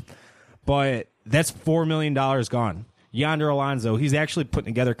 37, but that's $4 million gone. Yonder Alonso, he's actually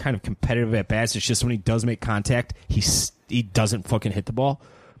putting together kind of competitive at bats. It's just when he does make contact, he doesn't fucking hit the ball,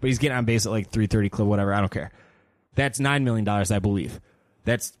 but he's getting on base at like 330 clip, whatever. I don't care. That's $9 million, I believe.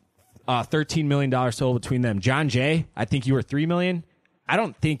 That's $13 million total between them. John Jay, I think you were $3 million. I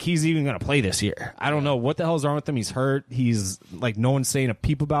don't think he's even going to play this year. I don't know what the hell's wrong with him. He's hurt. He's like no one's saying a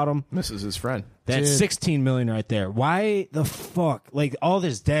peep about him. Misses his friend. That's $16 million right there. Why the fuck? Like all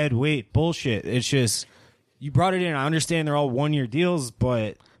this dead weight bullshit. It's just you brought it in. I understand they're all 1-year deals,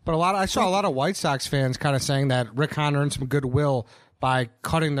 but I saw a lot of White Sox fans kind of saying that Rick Hahn earned some goodwill by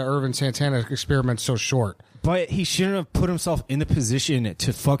cutting the Irvin Santana experiment so short. But he shouldn't have put himself in the position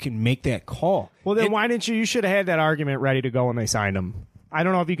to fucking make that call. Well, then why didn't you? You should have had that argument ready to go when they signed him. I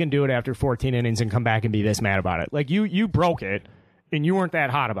don't know if you can do it after 14 innings and come back and be this mad about it. Like, you broke it, and you weren't that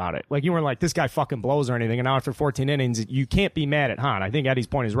hot about it. Like, you weren't like, this guy fucking blows or anything, and now after 14 innings, you can't be mad at Hahn. I think Eddie's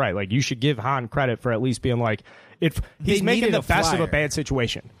point is right. Like, you should give Hahn credit for at least being like, he's making the best of a bad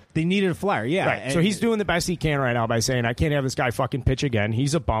situation. They needed a flyer, yeah. Right. So he's doing the best he can right now by saying, I can't have this guy fucking pitch again.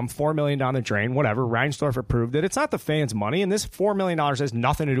 He's a bum. $4 million down the drain. Whatever. Reinsdorf proved it. It's not the fans' money, and this $4 million has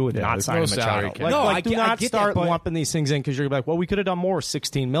nothing to do with not signing Machado. Do not start lumping these things in because you're like, well, we could have done more.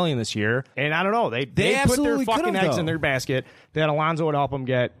 $16 million this year, and I don't know. They put their fucking eggs in their basket that Alonso would help them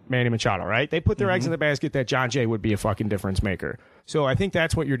get Manny Machado. Right? They put their eggs in the basket that John Jay would be a fucking difference maker. So I think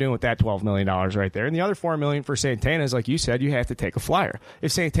that's what you're doing with that $12 million right there. And the other $4 million for Santana is, like you said, you have to take a flyer.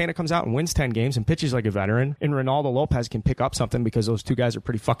 If Santana comes out and wins 10 games and pitches like a veteran, and Ronaldo Lopez can pick up something because those two guys are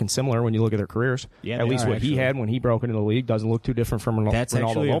pretty fucking similar when you look at their careers. Yeah, at least what he had when he broke into the league doesn't look too different from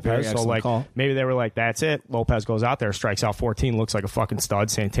Ronaldo Lopez. So like maybe they were like, that's it. Lopez goes out there, strikes out 14, looks like a fucking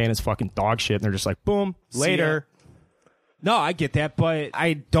stud. Santana's fucking dog shit, and they're just like, boom, later. No, I get that, but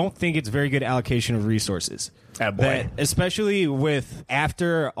I don't think it's very good allocation of resources. That, especially with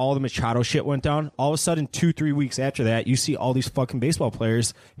after all the Machado shit went down, all of a sudden 2-3 weeks after that, you see all these fucking baseball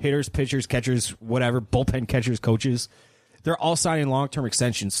players, hitters, pitchers, catchers, whatever, bullpen catchers, coaches, they're all signing long-term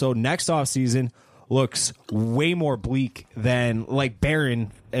extensions. So next offseason looks way more bleak than like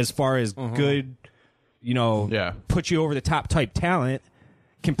barren as far as good, put you over the top type talent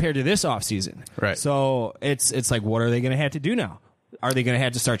compared to this offseason. Right. So it's like, what are they going to have to do now? Are they going to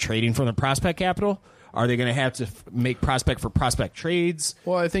have to start trading from the prospect capital? Are they going to have to make prospect for prospect trades?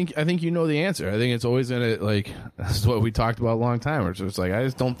 Well, I think you know the answer. I think it's always going to, like, this is what we talked about a long time. Where it's like, I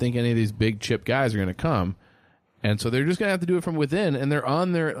just don't think any of these big chip guys are going to come. And so they're just going to have to do it from within, and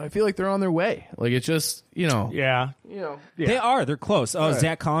I feel like they're on their way. Like, it's just, Yeah. They are. They're close. Right.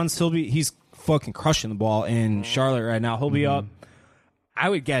 Zach Collins, he's fucking crushing the ball in Charlotte right now. He'll be up, I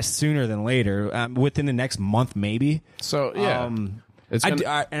would guess, sooner than later, within the next month, maybe. So, yeah.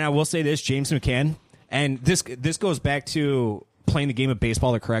 And I will say this, James McCann, And this goes back to playing the game of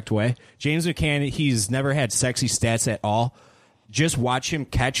baseball the correct way. James McCann, he's never had sexy stats at all. Just watch him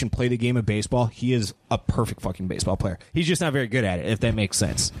catch and play the game of baseball. He is a perfect fucking baseball player. He's just not very good at it, if that makes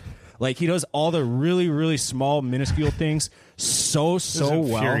sense. Like, he does all the really, really small, minuscule things so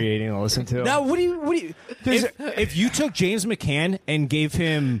well. Infuriating to listen to. Now, what do you? If you took James McCann and gave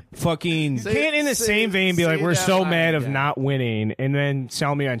him fucking, Can't in the same vein be like, we're so mad of not winning, and then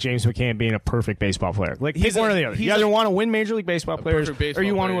sell me on James McCann being a perfect baseball player. Like, pick one or the other. You either want to win Major League Baseball players, or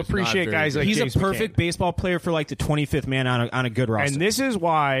you want to appreciate guys like he's James a perfect McCann. baseball player for like the 25th man on a good roster. And this is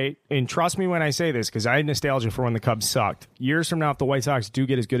why, and trust me when I say this, because I had nostalgia for when the Cubs sucked. Years from now, if the White Sox do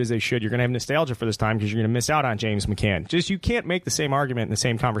get as good as they should, you're going to have nostalgia for this time because you're going to miss out on James McCann. You can't make the same argument in the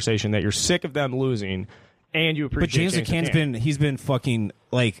same conversation that you're sick of them losing and you appreciate But James McCann's been fucking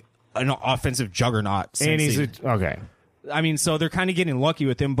like an offensive juggernaut. And he's okay. I mean, so they're kind of getting lucky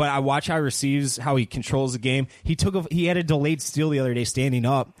with him, but I watch how he receives, how he controls the game. He had a delayed steal the other day standing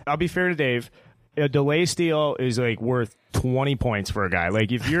up. I'll be fair to Dave. A delay steal is like worth 20 points for a guy.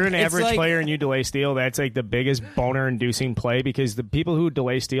 Like, if you're an average player and you delay steal, that's like the biggest boner-inducing play because the people who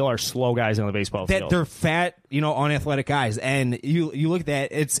delay steal are slow guys on the baseball field. They're fat, unathletic guys, and you look at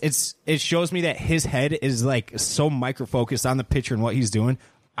that. It shows me that his head is like so micro-focused on the pitcher and what he's doing.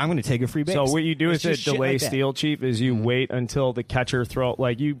 I'm going to take a free base. So what you do with the delay steal, Chief, is you wait until the catcher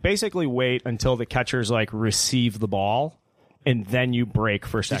you basically wait until the catcher's like receive the ball, and then you break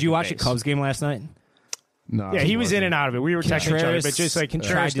for second. Did you watch base. a Cubs game last night? No, Yeah, he was in and out of it. We were texting each other, but just like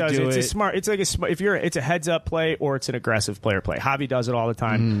Contreras does it. It's a smart. It's like it's a heads up play or it's an aggressive player play. Javi does it all the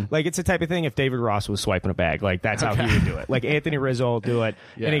time. Like, it's the type of thing if David Ross was swiping a bag, like that's how he would do it. Like Anthony Rizzo will do it.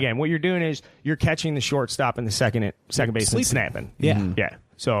 Yeah. And again, what you're doing is you're catching the shortstop and the second base and snapping. Yeah. Yeah.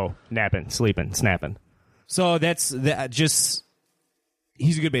 So napping, sleeping, snapping. So that's just.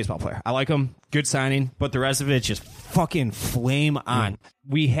 He's a good baseball player. I like him. Good signing. But the rest of it, just fucking flame on.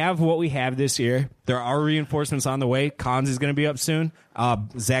 We have what we have this year. There are reinforcements on the way. Cons is going to be up soon.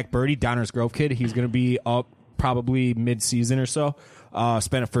 Zach Birdie, Downers Grove kid, he's going to be up probably mid-season or so.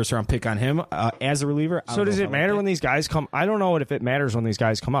 Spent a first-round pick on him as a reliever. So does it matter when these guys come? I don't know if it matters when these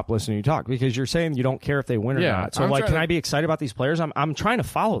guys come up. Listening to you talk, because you're saying you don't care if they win or not. So can I be excited about these players? I'm trying to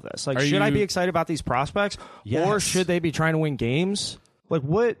follow this. Like, should I be excited about these prospects, or should they be trying to win games? Like,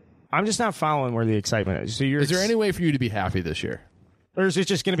 what? I'm just not following where the excitement is. So is there any way for you to be happy this year? Or is it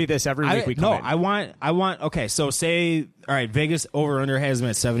just going to be this every week we come in? I want, okay, so say, all right, Vegas over-under has them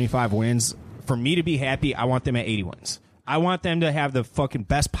at 75 wins. For me to be happy, I want them at 80 wins. I want them to have the fucking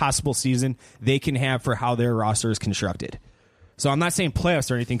best possible season they can have for how their roster is constructed. So I'm not saying playoffs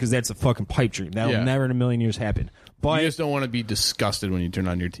or anything because that's a fucking pipe dream. That'll never in a million years happen. But you just don't want to be disgusted when you turn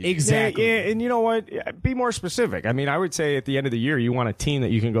on your TV. Exactly. Yeah, and you know what? Be more specific. I mean, I would say at the end of the year, you want a team that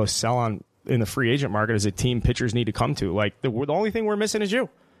you can go sell on in the free agent market as a team pitchers need to come to. Like, the only thing we're missing is you.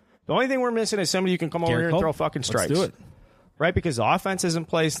 The only thing we're missing is somebody who can come over here and throw fucking strikes. Let's do it. Right? Because the offense is in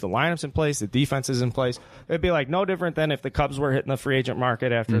place, the lineup's in place, the defense is in place. It'd be like no different than if the Cubs were hitting the free agent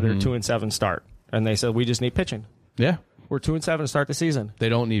market after their 2-7 start. And they said, we just need pitching. Yeah. We're 2-7 to start the season. They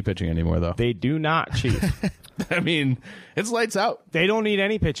don't need pitching anymore, though. They do not, Chief. I mean, it's lights out. They don't need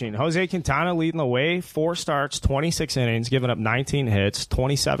any pitching. Jose Quintana leading the way, 4 starts, 26 innings, giving up 19 hits,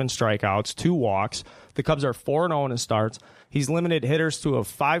 27 strikeouts, 2 walks. The Cubs are 4-0 in his starts. He's limited hitters to a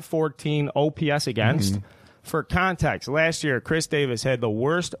 .514 OPS against. For context, last year, Chris Davis had the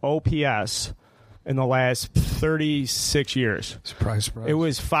worst OPS in the last 36 years. Surprise. It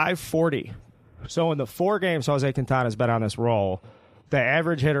was .540. So in the 4 games Jose Quintana's been on this roll, the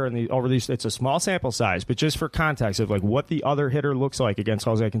average hitter over these, it's a small sample size, but just for context of like what the other hitter looks like against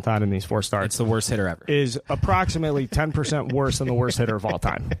Jose Quintana in these 4 starts. It's the worst hitter ever. Is approximately 10% worse than the worst hitter of all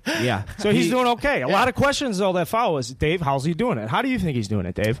time. Yeah. So he's doing okay. A lot of questions, though, that follow is, Dave, how's he doing it? How do you think he's doing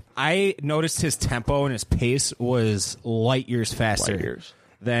it, Dave? I noticed his tempo and his pace was light years faster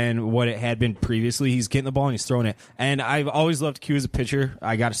than what it had been previously. He's getting the ball and he's throwing it. And I've always loved Q as a pitcher.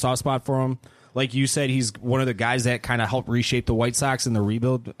 I got a soft spot for him. Like you said, he's one of the guys that kind of helped reshape the White Sox in the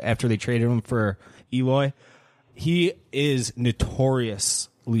rebuild after they traded him for Eloy. He is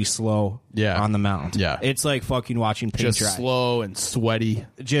notoriously slow on the mound. Yeah. It's like fucking watching paint dry. Just slow and sweaty.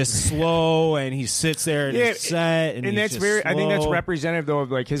 Just slow, and he sits there and he's set. And that's very. I think that's representative, though, of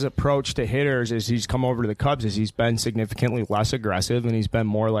like his approach to hitters as he's come over to the Cubs. Is he's been significantly less aggressive, and he's been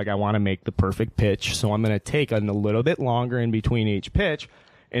more like, I want to make the perfect pitch, so I'm going to take a little bit longer in between each pitch.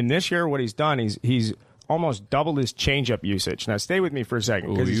 And this year, what he's done, he's almost doubled his changeup usage. Now, stay with me for a second,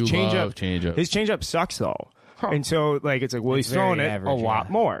 because his changeup sucks, though. And so, like, it's like, well, he's throwing it a lot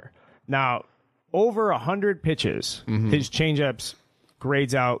more. Now, over 100 pitches, his changeups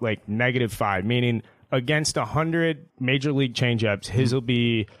grades out like -5, meaning against 100 major league changeups, his will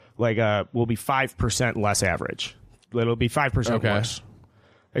be will be 5% less average. It'll be 5% worse.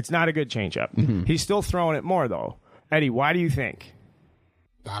 It's not a good changeup. He's still throwing it more though. Eddie, why do you think?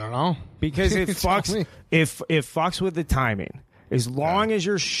 I don't know. Because it fucks. If fucks with the timing. As long as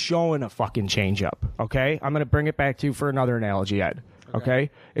you're showing a fucking changeup, okay? I'm going to bring it back to you for another analogy, Ed. Okay?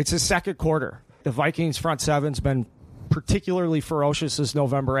 It's the second quarter. The Vikings front seven's been particularly ferocious this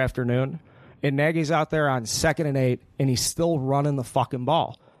November afternoon, and Nagy's out there on 2nd and 8, and he's still running the fucking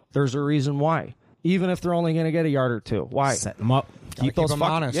ball. There's a reason why. Even if they're only going to get a yard or two. Why? Set them up. Keep those them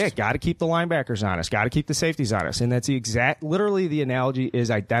honest. Yeah, got to keep the linebackers honest. Got to keep the safeties honest. And that's literally the analogy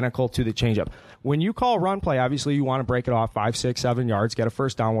is identical to the changeup. When you call run play, obviously you want to break it off 5, 6, 7 yards, get a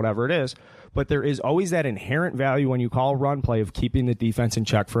first down, whatever it is. But there is always that inherent value when you call a run play of keeping the defense in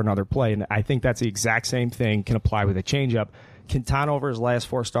check for another play. And I think that's the exact same thing can apply with a changeup. Quintana over his last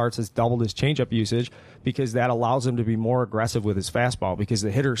 4 starts has doubled his changeup usage because that allows him to be more aggressive with his fastball because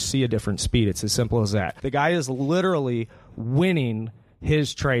the hitters see a different speed. It's as simple as that. The guy is literally winning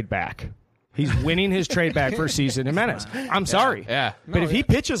his trade back. He's winning his trade back for Season Jimenez. I'm sorry. Yeah. But if he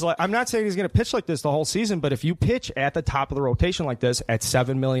pitches like, I'm not saying he's going to pitch like this the whole season, but if you pitch at the top of the rotation like this at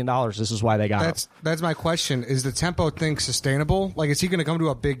 $7 million, this is why they got him. That's my question. Is the tempo thing sustainable? Like, is he going to come to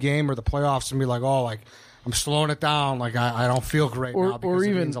a big game or the playoffs and be like, oh, like, I'm slowing it down. Like, I don't feel great now because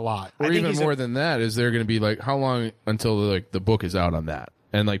it means a lot. Or even more than that, is there going to be, like, how long until, the book is out on that?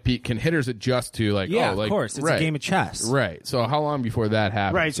 And like, can hitters adjust to like? Yeah, oh, like, of course, it's right. a game of chess, right? So how long before that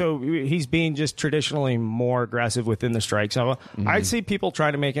happens? Right. So he's being just traditionally more aggressive within the strike zone. I'd see people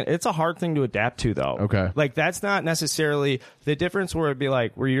try to make it. It's a hard thing to adapt to, though. Okay. Like that's not necessarily the difference. Where it'd be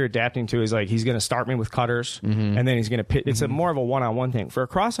like where you're adapting to is like he's going to start me with cutters, and then he's going to pitch. It's a more of a one-on-one thing for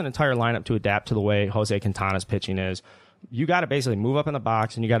across an entire lineup to adapt to the way Jose Quintana's pitching is. You got to basically move up in the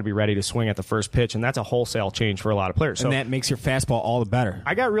box, and you got to be ready to swing at the first pitch, and that's a wholesale change for a lot of players. So and that makes your fastball all the better.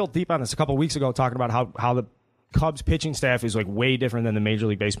 I got real deep on this a couple weeks ago, talking about how the Cubs pitching staff is like way different than the Major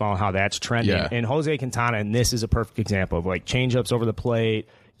League Baseball and how that's trending. Yeah. And Jose Quintana, and this is a perfect example of like changeups over the plate,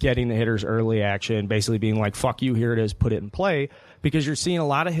 getting the hitters early action, basically being like, "Fuck you, here it is, put it in play," because you're seeing a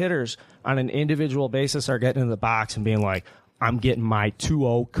lot of hitters on an individual basis are getting into the box and being like, "I'm getting my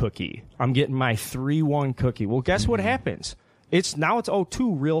 2-0 cookie, I'm getting my 3-1 cookie." Well, guess what happens? It's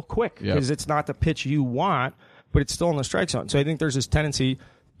 0-2 real quick because it's not the pitch you want, but it's still in the strike zone. So I think there's this tendency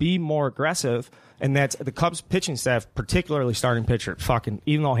be more aggressive, and that's the Cubs pitching staff, particularly starting pitcher. Fucking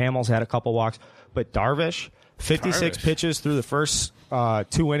even though Hamels had a couple walks, but Darvish 56 pitches through the first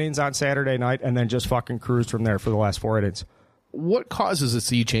 2 innings on Saturday night, and then just fucking cruised from there for the last 4 innings. What causes a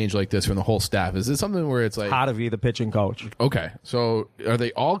sea change like this from the whole staff? Is it something where it's like Hotovy, the pitching coach? Okay, so are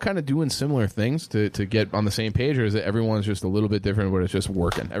they all kind of doing similar things to get on the same page, or is it everyone's just a little bit different, but it's just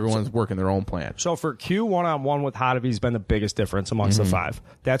working? Everyone's working their own plan. So for Q, one-on-one with Hotovy's been the biggest difference amongst the 5.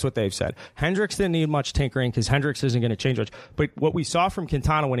 That's what they've said. Hendricks didn't need much tinkering because Hendricks isn't going to change much. But what we saw from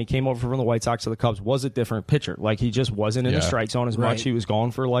Quintana when he came over from the White Sox to the Cubs was a different pitcher. Like he just wasn't in the strike zone as much. He was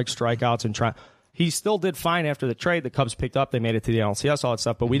going for like strikeouts and trying. He still did fine after the trade. The Cubs picked up. They made it to the NLCS, all that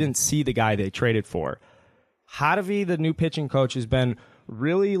stuff, but we didn't see the guy they traded for. Hotovy, the new pitching coach, has been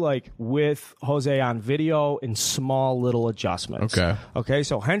really like with Jose on video and small little adjustments. Okay.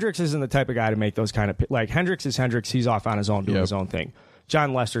 So Hendricks isn't the type of guy to make those kind of like Hendricks is Hendricks. He's off on his own doing his own thing.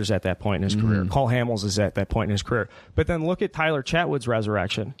 John Lester's at that point in his career. Cole Hamels is at that point in his career. But then look at Tyler Chatwood's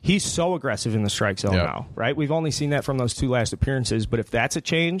resurrection. He's so aggressive in the strike zone now, right? We've only seen that from those 2 last appearances. But if that's a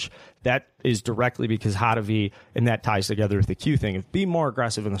change, that is directly because Hotovy, and that ties together with the Q thing. If be more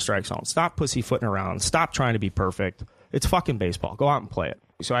aggressive in the strike zone. Stop pussyfooting around. Stop trying to be perfect. It's fucking baseball. Go out and play it.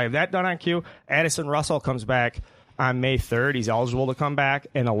 So I have that done on Q. Addison Russell comes back on May 3rd. He's eligible to come back,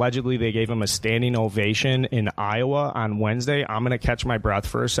 and allegedly they gave him a standing ovation in Iowa on Wednesday. I'm going to catch my breath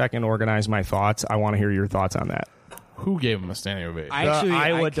for a second, organize my thoughts. I want to hear your thoughts on that. Who gave him a standing ovation?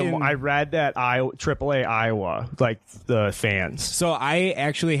 I read that AAA Iowa, like the fans. So I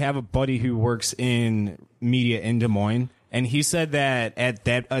actually have a buddy who works in media in Des Moines, and he said that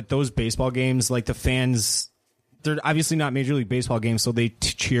at those baseball games, like the fans, they're obviously not Major League Baseball games, so they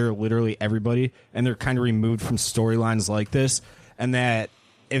cheer literally everybody, and they're kind of removed from storylines like this. And that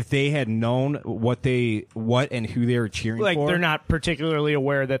if they had known what and who they were cheering for, they're not particularly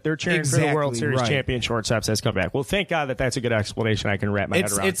aware that they're cheering for the World Series champion shortstops that's come back. Well, thank God that's a good explanation I can wrap my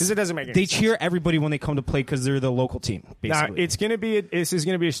head around, because it doesn't make any sense. They cheer everybody when they come to play because they're the local team. Basically, now, this is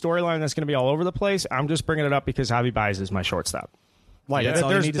going to be a storyline that's going to be all over the place. I'm just bringing it up because Javi Baez is my shortstop. Like,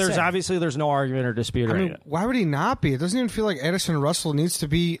 there's obviously there's no argument or dispute. I mean, why would he not be? It doesn't even feel like Addison Russell needs to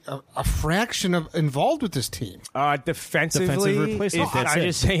be a fraction of involved with this team. Defensively, replacement. I'm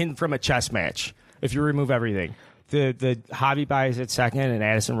just saying from a chess match. if you remove everything. The Javi Baez at second and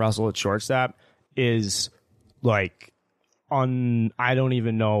Addison Russell at shortstop is like I don't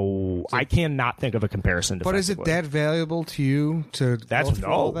even know. I cannot think of a comparison. But is it that valuable to you to go through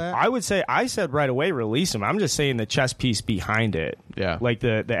all that? I would say I said right away release him. I'm just saying the chess piece behind it. Yeah. Like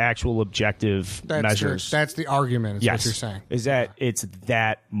the actual objective measures. That's the argument, is what you're saying. Is that it's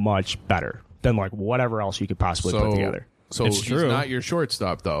that much better than like whatever else you could possibly put together. So It's he's true. not your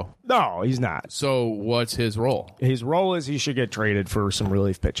shortstop, though. No, he's not. So what's his role? His role is he should get traded for some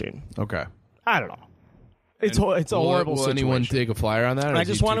relief pitching. Okay. I don't know. It's a horrible will situation. anyone take a flyer on that? Or I is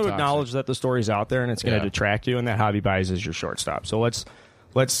he just want too to toxic? acknowledge that the story's out there and it's going to Yeah. detract you, and that Javi Baez is your shortstop. So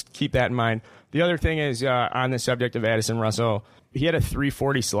let's keep that in mind. The other thing is on the subject of Addison Russell, he had a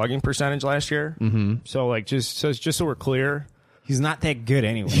 340 slugging percentage last year. Mm-hmm. So like just so we're clear, He's not that good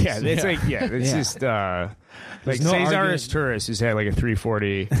anyway. yeah, it's just like no Cesar argument. Izturis has had like a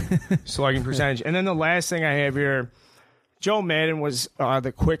 340 slugging percentage, and then the last thing I have here. Joe Madden was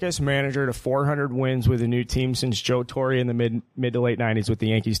the quickest manager to 400 wins with a new team since Joe Torre in the mid to late 90s with the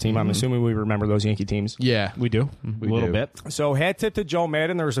Yankees team. I'm assuming we remember those Yankee teams. Yeah. We do. We a little do. bit. So hat tip to Joe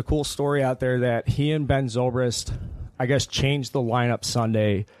Madden. There was a cool story out there that he and Ben Zobrist, I guess, changed the lineup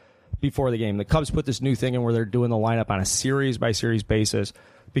Sunday before the game. The Cubs put this new thing in where they're doing the lineup on a series-by-series basis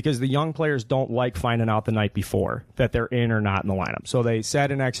because the young players don't like finding out the night before that they're in or not in the lineup. So they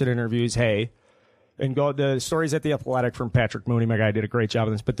said in exit interviews, hey, and go. The story's at The Athletic from Patrick Mooney. My guy did a great job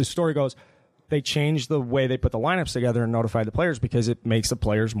of this. But the story goes, they changed the way they put the lineups together and notified the players because it makes the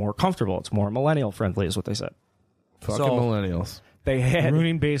players more comfortable. It's more millennial friendly, is what they said. Fucking millennials. They had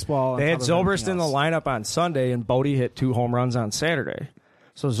Ruining baseball. they on had top of Zobrist everything in the else. lineup on Sunday, and Bodie hit 2 home runs on Saturday.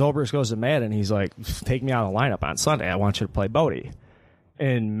 So Zobrist goes to Madden. He's like, take me out of the lineup on Sunday. I want you to play Bodie.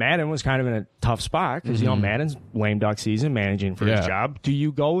 And Madden was kind of in a tough spot because, Madden's lame duck season managing for his Yeah. job. Do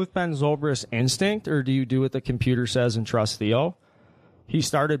you go with Ben Zobrist's instinct, or do you do what the computer says and trust Theo? He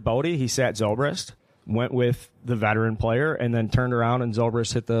started Bodie. He sat Zobrist, went with the veteran player, and then turned around and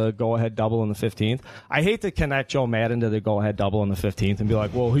Zobrist hit the go-ahead double in the 15th. I hate to connect Joe Madden to the go-ahead double in the 15th and be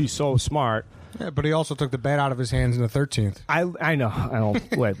like, well, he's so smart. Yeah, but he also took the bat out of his hands in the 13th. I know. I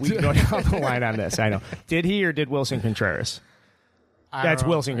don't. Wait, we can go down the line on this. I know. Did he or did Wilson Contreras? That's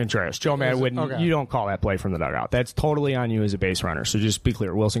Wilson Contreras. Joe Madden wouldn't. Okay. You don't call that play from the dugout. That's totally on you as a base runner. So just be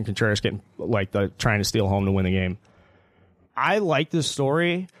clear. Wilson Contreras getting trying to steal home to win the game. I like this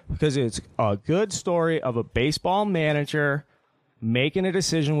story because it's a good story of a baseball manager making a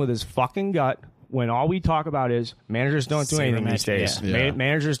decision with his fucking gut when all we talk about is managers don't do anything these days. Yeah.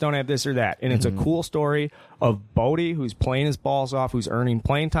 Managers don't have this or that. And it's a cool story of Bodie, who's playing his balls off, who's earning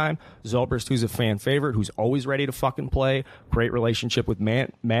playing time. Zobrist, who's a fan favorite, who's always ready to fucking play. Great relationship with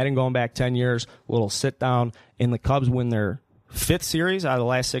Madden going back 10 years. Little sit down. And the Cubs win their 5th series out of the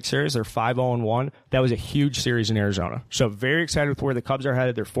last 6 series. They're 5-0-1. That was a huge series in Arizona. So very excited with where the Cubs are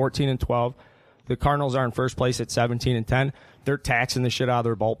headed. They're 14-12. The Cardinals are in first place at 17-10. They're taxing the shit out of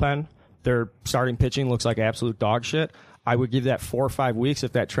their bullpen. Their starting pitching looks like absolute dog shit. I would give that 4 or 5 weeks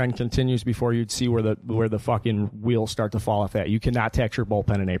if that trend continues before you'd see where the fucking wheels start to fall off that. You cannot tax your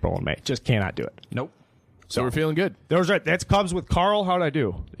bullpen in April and May. Just cannot do it. Nope. So we're feeling good. That's Cubs with Carl. How'd I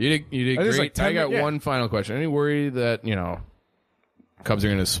do? You did I was great. like 10 I got yeah. one final question. Any worry that, Cubs are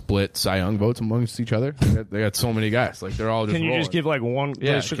going to split Cy Young votes amongst each other? They got so many guys. Like, they're all just Can you rolling. just give like one?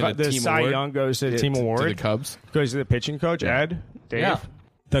 Yeah, the can a team Cy award? Young goes to the team award. to the Cubs? Goes to the pitching coach, Ed, Dave. Yeah.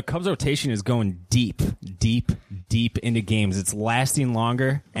 The Cubs rotation is going deep into games. It's lasting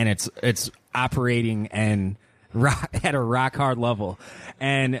longer, and it's operating and at a rock hard level.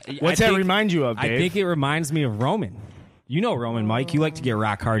 And What's that remind you of, Dave? I think it reminds me of Roman. You know Roman, Mike. You like to get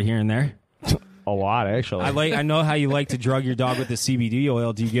rock hard here and there. A lot, actually. I know how you like to drug your dog with the CBD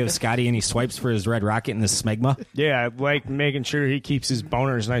oil. Do you give Scotty any swipes for his Red Rocket and the smegma? Yeah, I like making sure he keeps his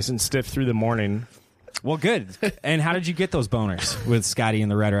boners nice and stiff through the morning. Well, good. And how did you get those boners with Scotty and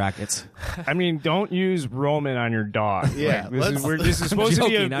the Red Rockets? I mean, don't use Roman on your dog. Yeah, This is supposed to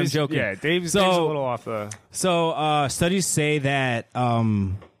be a... I'm joking. Yeah, Dave's a So- little off the... So studies say that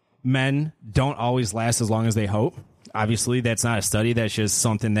men don't always last as long as they hope. Obviously, that's not a study. That's just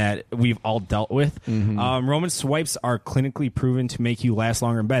something that we've all dealt with. Roman swipes are clinically proven to make you last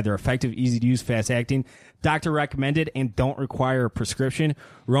longer in bed. They're effective, easy to use, fast acting, doctor recommended, and don't require a prescription.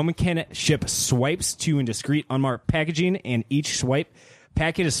 Roman can ship swipes to in discreet, unmarked packaging, and each swipe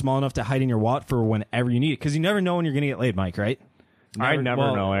packet is small enough to hide in your wallet for whenever you need it. Because you never know when you're going to get laid, Mike, right? I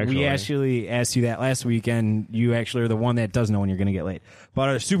never know, actually. We actually asked you that last week, and you actually are the one that does know when you're going to get laid. But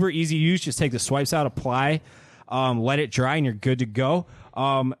are super easy to use. Just take the swipes out, apply, let it dry, and you're good to go.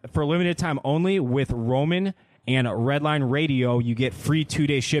 For a limited time only with Roman and Redline Radio, you get free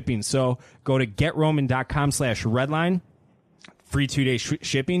 2-day shipping. So go to GetRoman.com/Redline. Free 2-day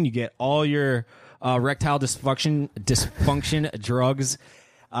shipping. You get all your erectile dysfunction drugs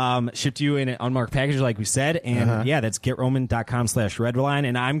shipped to you in an unmarked package, like we said. And yeah, that's GetRoman.com/Redline.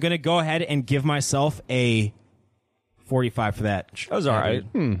 And I'm going to go ahead and give myself a 45 for that. That was all right.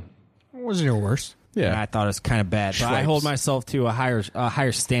 It wasn't your worst. Yeah, I thought it was kind of bad, but I hold myself to a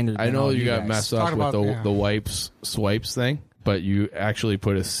higher standard. I know you got guys. messed up with the swipes thing, but you actually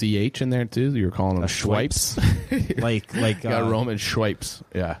put a CH in there too. You're calling them swipes. like got Roman swipes.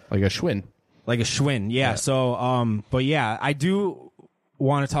 Yeah, like a Schwinn. Like a Schwinn. Yeah. So, but yeah, I do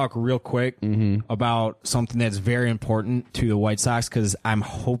want to talk real quick about something that's very important to the White Sox, because I'm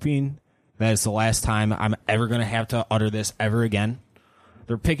hoping that it's the last time I'm ever going to have to utter this ever again.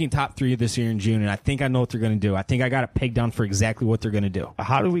 They're picking top 3 this year in June, and I think I know what they're going to do. I think I got it pegged down for exactly what they're going to do.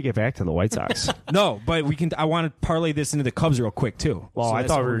 How do we get back to the White Sox? No, but we can. I want to parlay this into the Cubs real quick too. Well, So I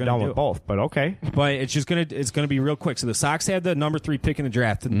that's thought what we were we're done gonna with do. both, but okay. But it's gonna be real quick. So the Sox had the number 3 pick in the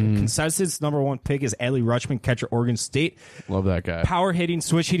draft. The consensus number 1 pick is Adley Rutschman, catcher, Oregon State. Love that guy. Power hitting,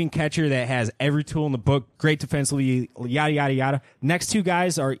 switch hitting catcher that has every tool in the book. Great defensively, yada yada yada. Next 2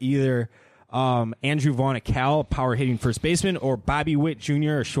 guys are either Andrew Vaughn at Cal, power hitting first baseman, or Bobby Witt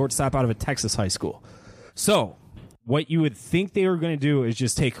Jr., a shortstop out of a Texas high school. So what you would think they were going to do is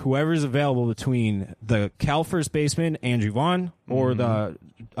just take whoever's available between the Cal first baseman, Andrew Vaughn, or the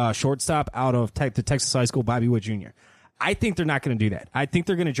shortstop out of the Texas high school, Bobby Witt Jr. I think they're not going to do that. I think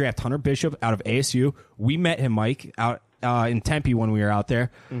they're going to draft Hunter Bishop out of ASU. We met him, Mike, out in Tempe when we were out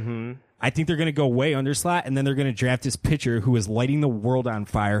there. I think they're going to go way under slot, and then they're going to draft this pitcher who is lighting the world on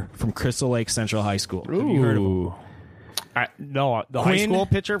fire from Crystal Lake Central High School. Have you heard of him? No, the high school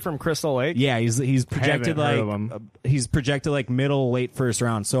pitcher from Crystal Lake. Yeah, he's projected heard of him. He's projected like middle, late first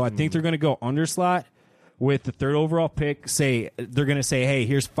round. So I think they're going to go under slot with the 3rd overall pick. They're going to say, hey,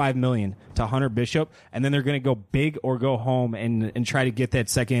 here's $5 million to Hunter Bishop, and then they're going to go big or go home and try to get that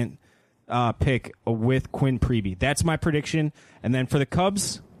second pick with Quinn Priebe. That's my prediction. And then for the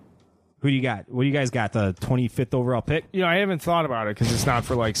Cubs, who do you got? What do you guys got? The 25th overall pick? I haven't thought about it because it's not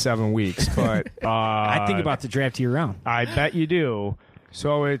for like 7 weeks, but I think about the draft year round. I bet you do.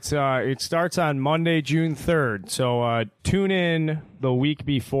 So it starts on Monday, June 3rd. So tune in the week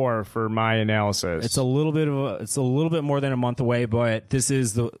before for my analysis. It's a little bit more than a month away, but this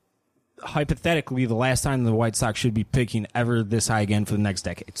is hypothetically the last time the White Sox should be picking ever this high again for the next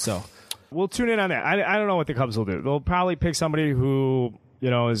decade. So we'll tune in on that. I don't know what the Cubs will do. They'll probably pick somebody who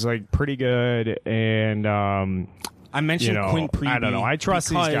is like pretty good, and I mentioned Quinn Priebe. I don't know. I trust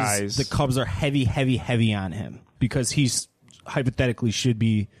these guys. The Cubs are heavy on him because he's hypothetically should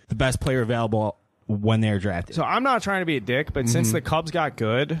be the best player available when they're drafted. So I'm not trying to be a dick, but since the Cubs got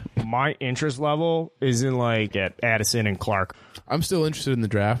good, my interest level is in like at Addison and Clark. I'm still interested in the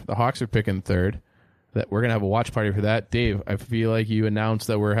draft. The Hawks are picking 3rd. That we're gonna have a watch party for that. Dave, I feel like you announced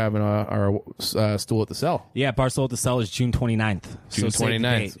that we're having our stool at the Cell. Yeah, Barstool at the Cell is June 29th. June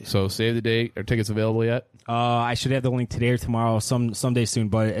 29th. So save the date. Are tickets available yet? I should have the link today or tomorrow, someday soon,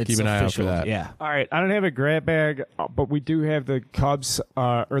 but it's keep an eye out official. for that. Yeah. All right, I don't have a grab bag, but we do have the Cubs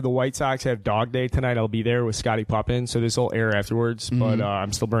or the White Sox have Dog Day tonight. I'll be there with Scottie Pippen, so this will air afterwards. But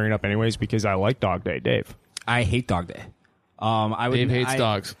I'm still bringing it up anyways because I like Dog Day. Dave, I hate Dog Day. Dave hates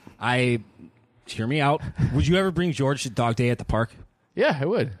dogs. Hear me out. Would you ever bring George to Dog Day at the park? Yeah, I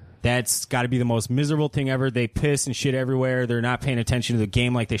would. That's got to be the most miserable thing ever. They piss and shit everywhere. They're not paying attention to the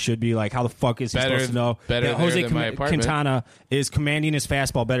game like they should be. Like, how the fuck is he supposed to know that Jose Quintana is commanding his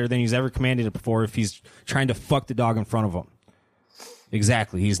fastball better than he's ever commanded it before if he's trying to fuck the dog in front of him?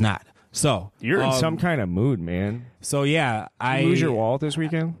 Exactly. He's not. So you're in some kind of mood, man. So, yeah. Did you lose your wallet this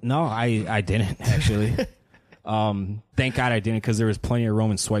weekend? No, I didn't, actually. Thank God I didn't because there was plenty of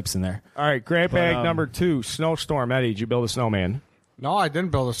Roman swipes in there. All right, grab bag number 2, snowstorm. Eddie, did you build a snowman? No, I didn't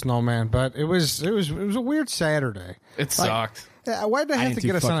build a snowman, but it was a weird Saturday. It sucked. Yeah, why did I have to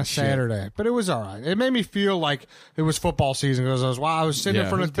get us on a Saturday? But it was all right. It made me feel like it was football season because I was sitting in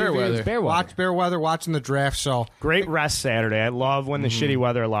front of the TV, bear weather, watching the draft. So great rest Saturday. I love when the shitty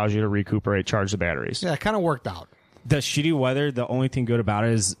weather allows you to recuperate, charge the batteries. Yeah, it kind of worked out. The shitty weather, the only thing good about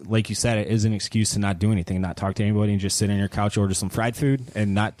it is, like you said, it is an excuse to not do anything, not talk to anybody, and just sit on your couch, order some fried food,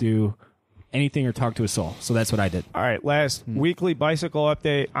 and not do anything or talk to a soul. So that's what I did. All right, last weekly bicycle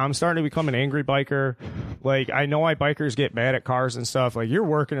update. I'm starting to become an angry biker. Like, I know why bikers get mad at cars and stuff. Like, you're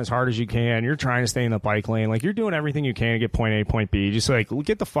working as hard as you can. You're trying to stay in the bike lane. Like, you're doing everything you can to get point A, point B. Just, like,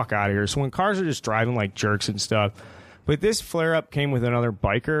 get the fuck out of here. So when cars are just driving like jerks and stuff. But this flare-up came with another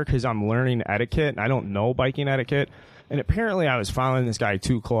biker because I'm learning etiquette, and I don't know biking etiquette. And apparently I was following this guy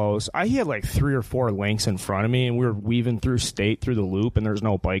too close. He had like 3 or 4 lengths in front of me, and we were weaving through state through the loop, and there's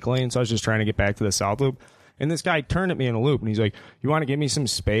no bike lane, so I was just trying to get back to the south loop. And this guy turned at me in a loop, and he's like, "You want to give me some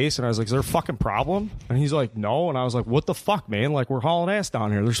space?" And I was like, "Is there a fucking problem?" And he's like, "No." And I was like, "What the fuck, man? Like, we're hauling ass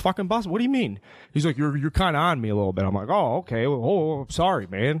down here. There's fucking buses. What do you mean?" He's like, "You're kind of on me a little bit." I'm like, "Oh, okay. Well, sorry,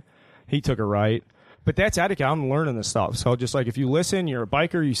 man." He took a right. But that's etiquette. I'm learning this stuff. So just like if you listen, you're a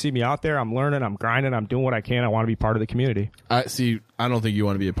biker, you see me out there, I'm learning, I'm grinding, I'm doing what I can. I want to be part of the community. I don't think you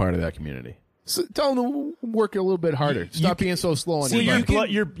want to be a part of that community. So tell them to work a little bit harder. Stop being so slow on your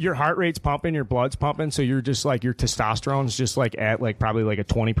bike. Your heart rate's pumping, your blood's pumping, so you're just like your testosterone's just like at like probably like a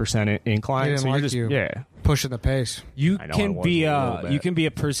 20% incline. So you're just pushing the pace. You can be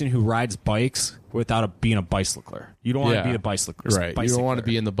a person who rides bikes without being a bicycler. You don't want to be the bicycler, right? You don't want to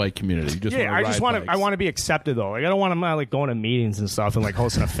be in the bike community. You just I want to be accepted though. Like I don't want to like going to meetings and stuff and like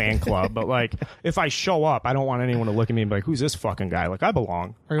hosting a fan club. But like if I show up, I don't want anyone to look at me and be like, "Who's this fucking guy?" Like I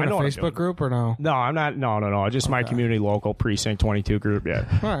belong. Are you in a Facebook group or no? No, I'm not. No. Just my community local precinct 22 group. Yeah.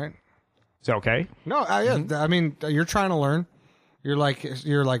 All right. Is that okay? No. I mean, you're trying to learn. You're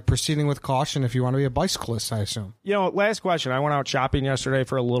like proceeding with caution if you want to be a bicyclist, I assume. You know, last question. I went out shopping yesterday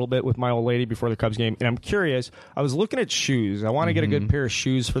for a little bit with my old lady before the Cubs game, and I'm curious. I was looking at shoes. I want to get a good pair of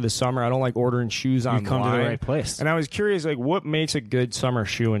shoes for the summer. I don't like ordering shoes online. You come to the right place. And I was curious, like, what makes a good summer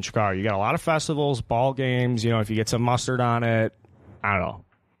shoe in Chicago? You got a lot of festivals, ball games. You know, if you get some mustard on it, I don't know.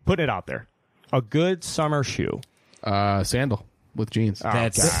 Put it out there. A good summer shoe. Sandal. With jeans.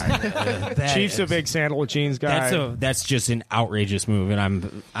 Chief's a big sandal with jeans guy. That's just an outrageous move,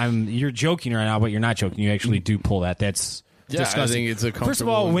 and you're joking right now, but you're not joking. You actually do pull that. That's disgusting. I think it's a comfortable. First of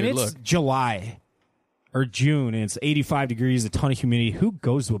all, when it's look. July or June and it's 85 degrees, a ton of humidity, who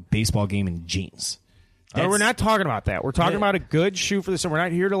goes to a baseball game in jeans? We're not talking about that. We're talking about a good shoe for the summer. We're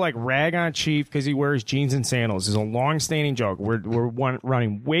not here to like rag on Chief because he wears jeans and sandals. It's a long-standing joke. We're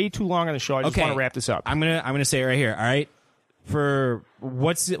running way too long on the show. I just want to wrap this up. I'm gonna say it right here. All right. For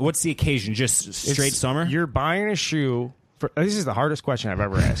what's the occasion? Just straight summer? You're buying a shoe. This is the hardest question I've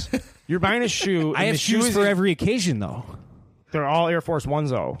ever asked. You're buying a shoe. I have shoes for every occasion, though. They're all Air Force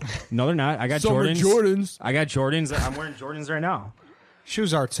Ones, though. No, they're not. I got Jordans. I got Jordans. I'm wearing Jordans right now.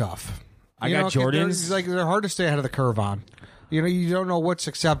 Shoes are tough. I got Jordans. They're hard to stay ahead of the curve on. You know, you don't know what's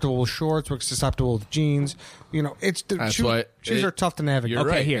acceptable with shorts, what's acceptable with jeans. You know, shoes are tough to navigate. You're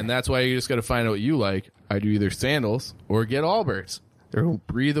right, and that's why you just got to find out what you like. I do either sandals or get Allbirds. They're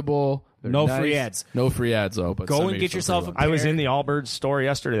breathable. They're no nice. free ads. No free ads, though. But go and get yourself a pair. I was in the Allbirds store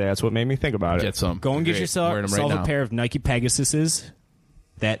yesterday. That's what made me think about it. Get some. Go and get yourself a pair of Nike Pegasuses.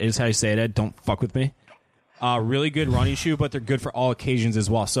 That is how you say it. Don't fuck with me. Really good running shoe, but they're good for all occasions as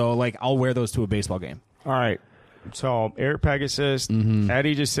well. So, like, I'll wear those to a baseball game. All right. So, Air Pegasus,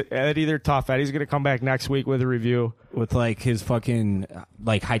 Eddie, they're tough. Eddie's going to come back next week with a review. With, like, his fucking,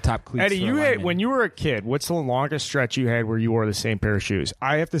 like, high-top cleats. Eddie, when you were a kid, what's the longest stretch you had where you wore the same pair of shoes?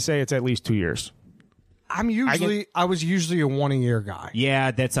 I have to say it's at least 2 years. I was usually a 1-a-year guy.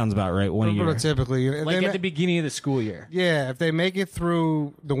 Yeah, that sounds about right. 1 year. Typically. Like at the beginning of the school year. Yeah, if they make it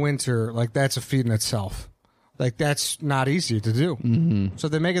through the winter, like, that's a feat in itself. Like, that's not easy to do. Mm-hmm. So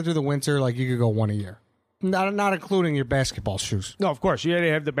if they make it through the winter, like, you could go 1 a year. Not including your basketball shoes. No, of course. You had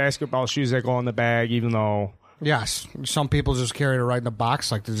to have the basketball shoes that go in the bag, even though... Yes. Some people just carry it right in the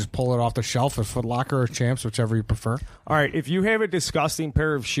box, like they just pull it off the shelf at Foot Locker or Champs, whichever you prefer. All right, if you have a disgusting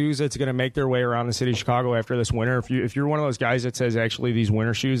pair of shoes that's going to make their way around the city of Chicago after this winter, if you're one of those guys that says, actually, these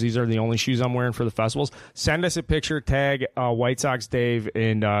winter shoes, these are the only shoes I'm wearing for the festivals, send us a picture, tag White Sox Dave,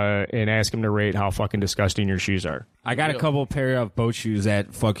 and ask him to rate how fucking disgusting your shoes are. I got a couple pair of boat shoes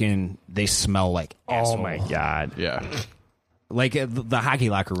that fucking, they smell like asshole. Oh, my God. Yeah. Like the hockey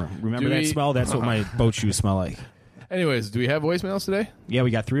locker room. Remember that smell? That's what my boat shoes smell like. Anyways, do we have voicemails today? Yeah,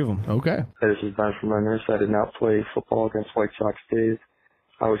 we got 3 of them. Okay. Hey, this is Ben from Rennes. I did not play football against White Sox Dave.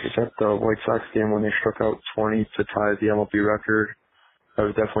 I was just at the White Sox game when they struck out 20 to tie the MLB record. That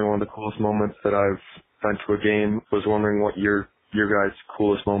was definitely one of the coolest moments that I've been to a game. Was wondering what your guys'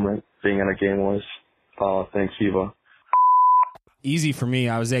 coolest moment being in a game was. Thanks, Eva. Easy for me.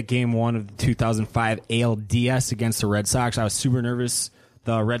 I was at game 1 of the 2005 ALDS against the Red Sox. I was super nervous.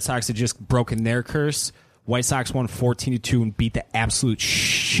 The Red Sox had just broken their curse. White Sox won 14-2 and beat the absolute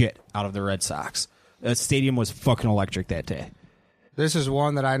shit out of the Red Sox. The stadium was fucking electric that day. This is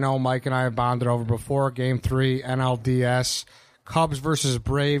one that I know Mike and I have bonded over before. Game 3, NLDS. Cubs versus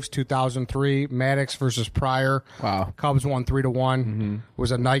Braves, 2003. Maddox versus Pryor. Wow. Cubs won 3-1. Mm-hmm. It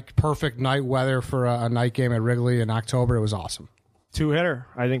was a perfect night weather for a night game at Wrigley in October. It was awesome. 2-hitter.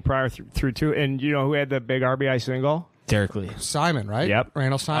 I think Pryor threw 2. And you know who had the big RBI single? Derrick Lee. Simon, right? Yep.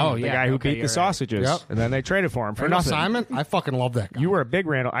 Randall Simon. Oh, The yeah. guy who Okay, beat you're the right. sausages. Yep. And then they traded for him for Randall nothing. Simon? I fucking love that guy. You were a big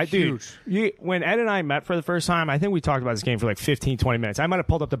Randall. Dude, when Ed and I met for the first time, I think we talked about this game for like 15, 20 minutes. I might have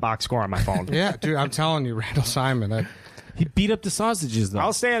pulled up the box score on my phone. Yeah, dude, I'm telling you, Randall Simon. He beat up the sausages, though.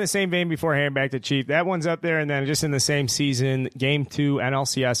 I'll stay on the same vein before handing back to Chief. That one's up there, and then just in the same season, Game 2,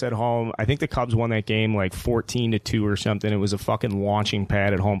 NLCS at home. I think the Cubs won that game like 14-2 or something. It was a fucking launching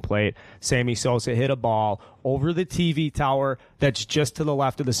pad at home plate. Sammy Sosa hit a ball over the TV tower that's just to the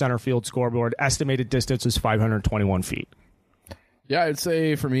left of the center field scoreboard. Estimated distance was 521 feet. Yeah, I'd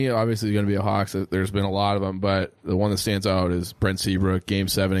say for me, obviously, going to be a Hawks. There's been a lot of them, but the one that stands out is Brent Seabrook, Game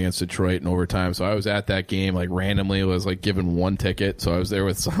 7 against Detroit in overtime. So I was at that game, like randomly, was like given one ticket. So I was there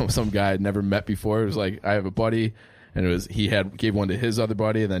with some guy I'd never met before. It was like I have a buddy, and he gave one to his other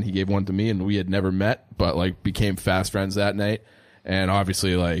buddy, and then he gave one to me, and we had never met, but like became fast friends that night. And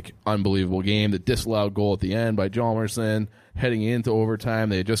obviously, like unbelievable game. The disallowed goal at the end by Jalmerson, heading into overtime.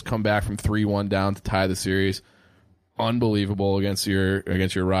 They had just come back from 3-1 down to tie the series. Unbelievable against your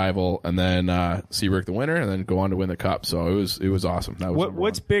rival, and then Seabrook the winner, and then go on to win the cup. So it was awesome. That was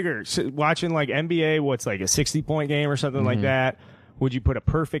What's bigger, watching like NBA? What's like a 60-point game or something like that? Would you put a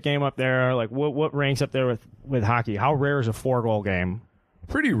perfect game up there? Like what ranks up there with hockey? How rare is a 4-goal game?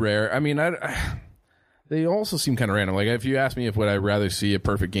 pretty rare. I mean, they also seem kind of random. Like if you ask me if would I rather see a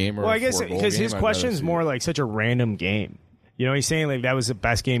perfect game or Well, a I guess 4-goal because game, his I'd question rather is see more it. like such a random game. You know, he's saying like that was the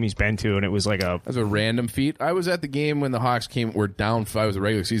best game he's been to, and it was like a That's a random feat. I was at the game when the Hawks were down 5. It was a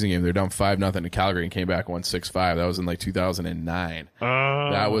regular season game. They were down 5-0 to Calgary and came back and won 6-5. That was in like 2009.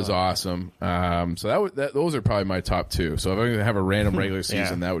 That was awesome. So those are probably my top two. So if I'm going to have a random regular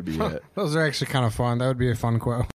season, that would be it. Those are actually kind of fun. That would be a fun quote.